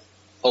involved.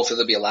 Hopefully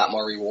there'll be a lot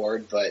more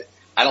reward, but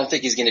I don't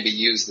think he's going to be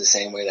used the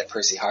same way that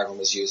Percy Harvin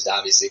was used,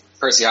 obviously.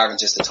 Percy Harvin's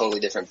just a totally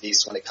different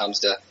beast when it comes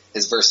to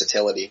his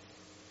versatility.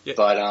 Yeah.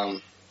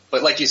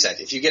 But like you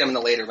said, if you get him in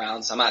the later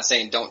rounds, I'm not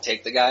saying don't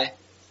take the guy.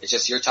 It's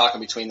just you're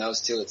talking between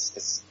those two.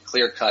 It's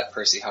clear-cut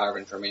Percy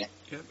Harvin for me.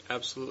 Yep,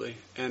 absolutely.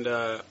 And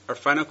our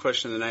final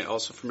question of the night,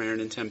 also from Aaron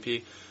in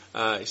Tempe.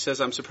 He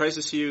says, I'm surprised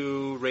to see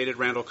you rated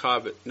Randall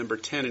Cobb at number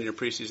 10 in your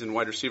preseason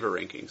wide receiver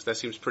rankings. That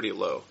seems pretty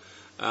low.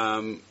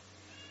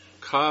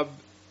 Cobb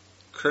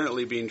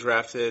currently being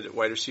drafted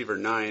wide receiver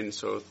 9,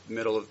 so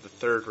middle of the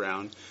 3rd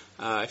round.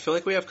 I feel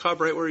like we have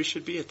Cobb right where he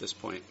should be at this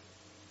point.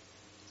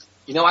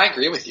 I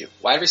agree with you.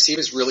 Wide receiver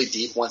is really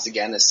deep once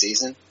again this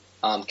season.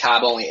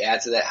 Cobb only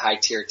adds to that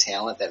high-tier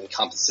talent that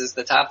encompasses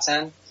the top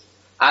 10.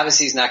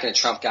 Obviously, he's not going to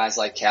trump guys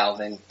like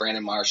Calvin,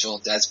 Brandon Marshall,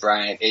 Des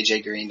Bryant,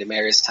 A.J. Green,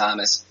 Demaryius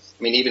Thomas.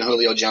 Even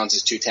Julio Jones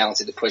is too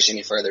talented to push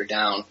any further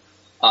down.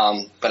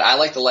 But I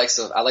like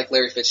I like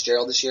Larry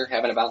Fitzgerald this year,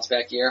 having a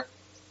bounce-back year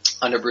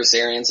under Bruce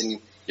Arians and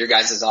your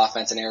guys'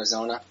 offense in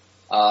Arizona.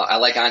 I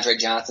like Andre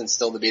Johnson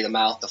still to be the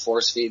mouth, the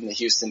force feed in the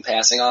Houston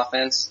passing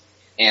offense.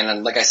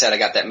 And like I said, I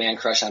got that man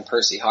crush on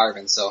Percy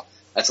Harvin, so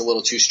that's a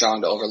little too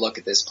strong to overlook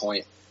at this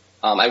point.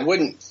 I'm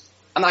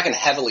not going to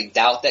heavily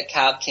doubt that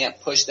Cobb can't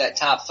push that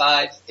top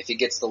 5 if he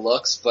gets the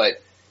looks,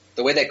 but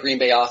the way that Green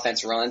Bay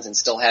offense runs and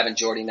still having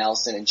Jordy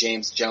Nelson and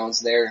James Jones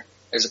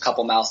there's a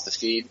couple mouths to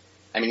feed.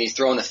 You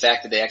throw in the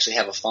fact that they actually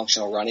have a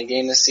functional running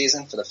game this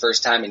season for the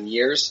first time in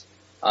years.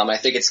 I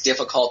think it's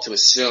difficult to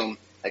assume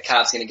that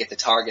Cobb's going to get the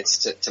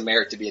targets to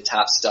merit to be a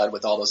top stud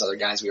with all those other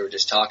guys we were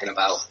just talking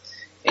about.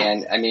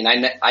 And I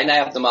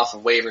nabbed them off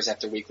of waivers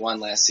after week 1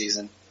 last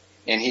season,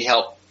 and he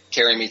helped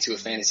carry me to a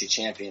fantasy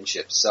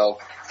championship. So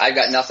I've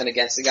got nothing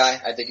against the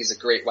guy. I think he's a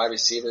great wide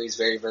receiver. He's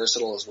very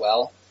versatile as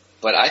well.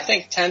 But I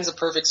think 10's a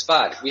perfect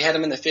spot. If we had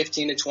him in the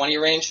 15 to 20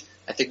 range,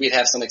 I think we'd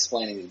have some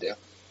explaining to do.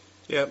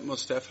 Yeah,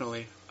 most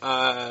definitely.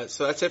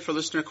 So that's it for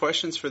listener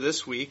questions for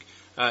this week.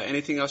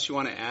 Anything else you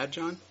want to add,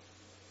 John?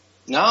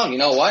 No, you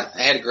know what?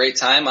 I had a great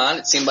time on.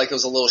 It seemed like it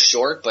was a little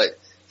short, but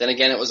then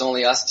again, it was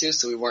only us two,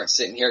 so we weren't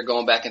sitting here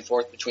going back and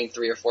forth between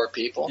 3 or 4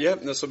 people. Yep,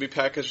 and this will be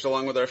packaged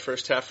along with our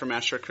first half from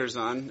Asher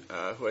Curzon,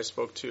 who I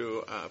spoke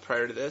to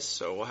prior to this,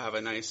 so we'll have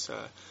a nice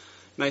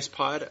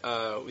pod.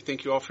 We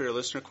thank you all for your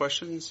listener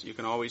questions. You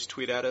can always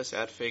tweet at us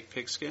at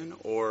FakePigskin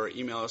or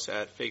email us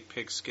at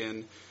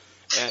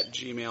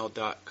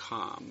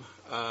fakepigskin@gmail.com.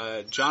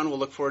 John, we'll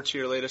look forward to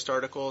your latest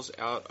articles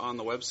out on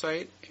the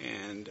website.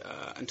 And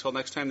until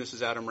next time, this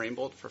is Adam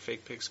Rainbolt for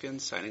Fake Pigskin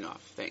signing off.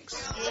 Thanks.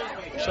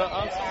 Shut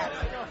up.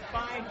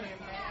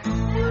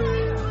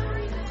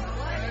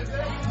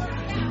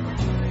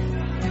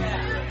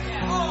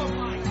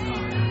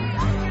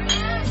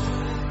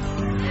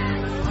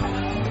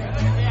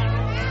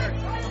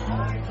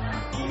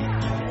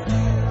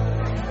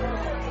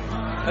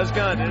 How's it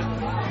going, dude?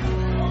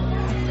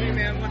 Hey,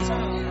 man, what's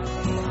up?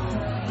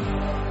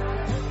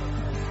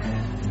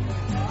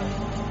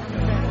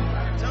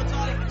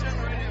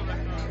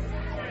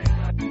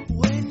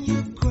 When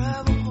you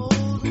grab a hold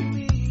of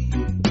me,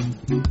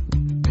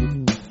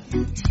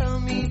 you tell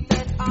me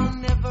that I'll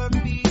never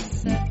be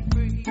set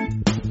free.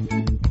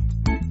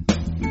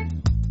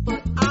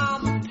 But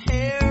I'm a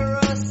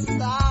parasite.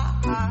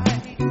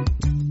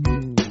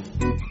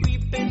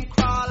 Creep and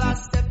crawl, I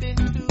step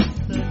into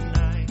the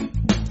night.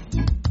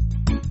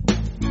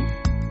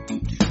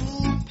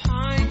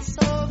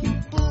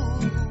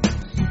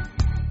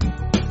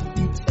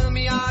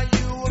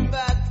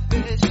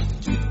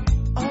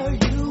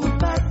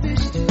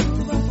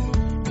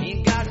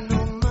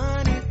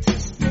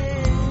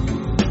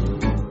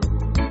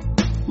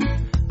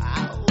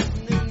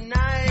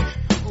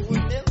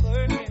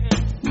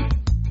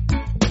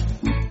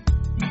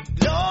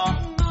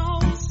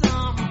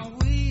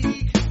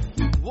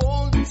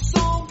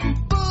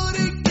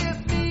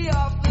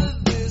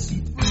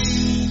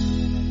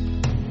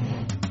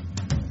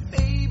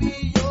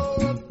 Baby,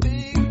 you're a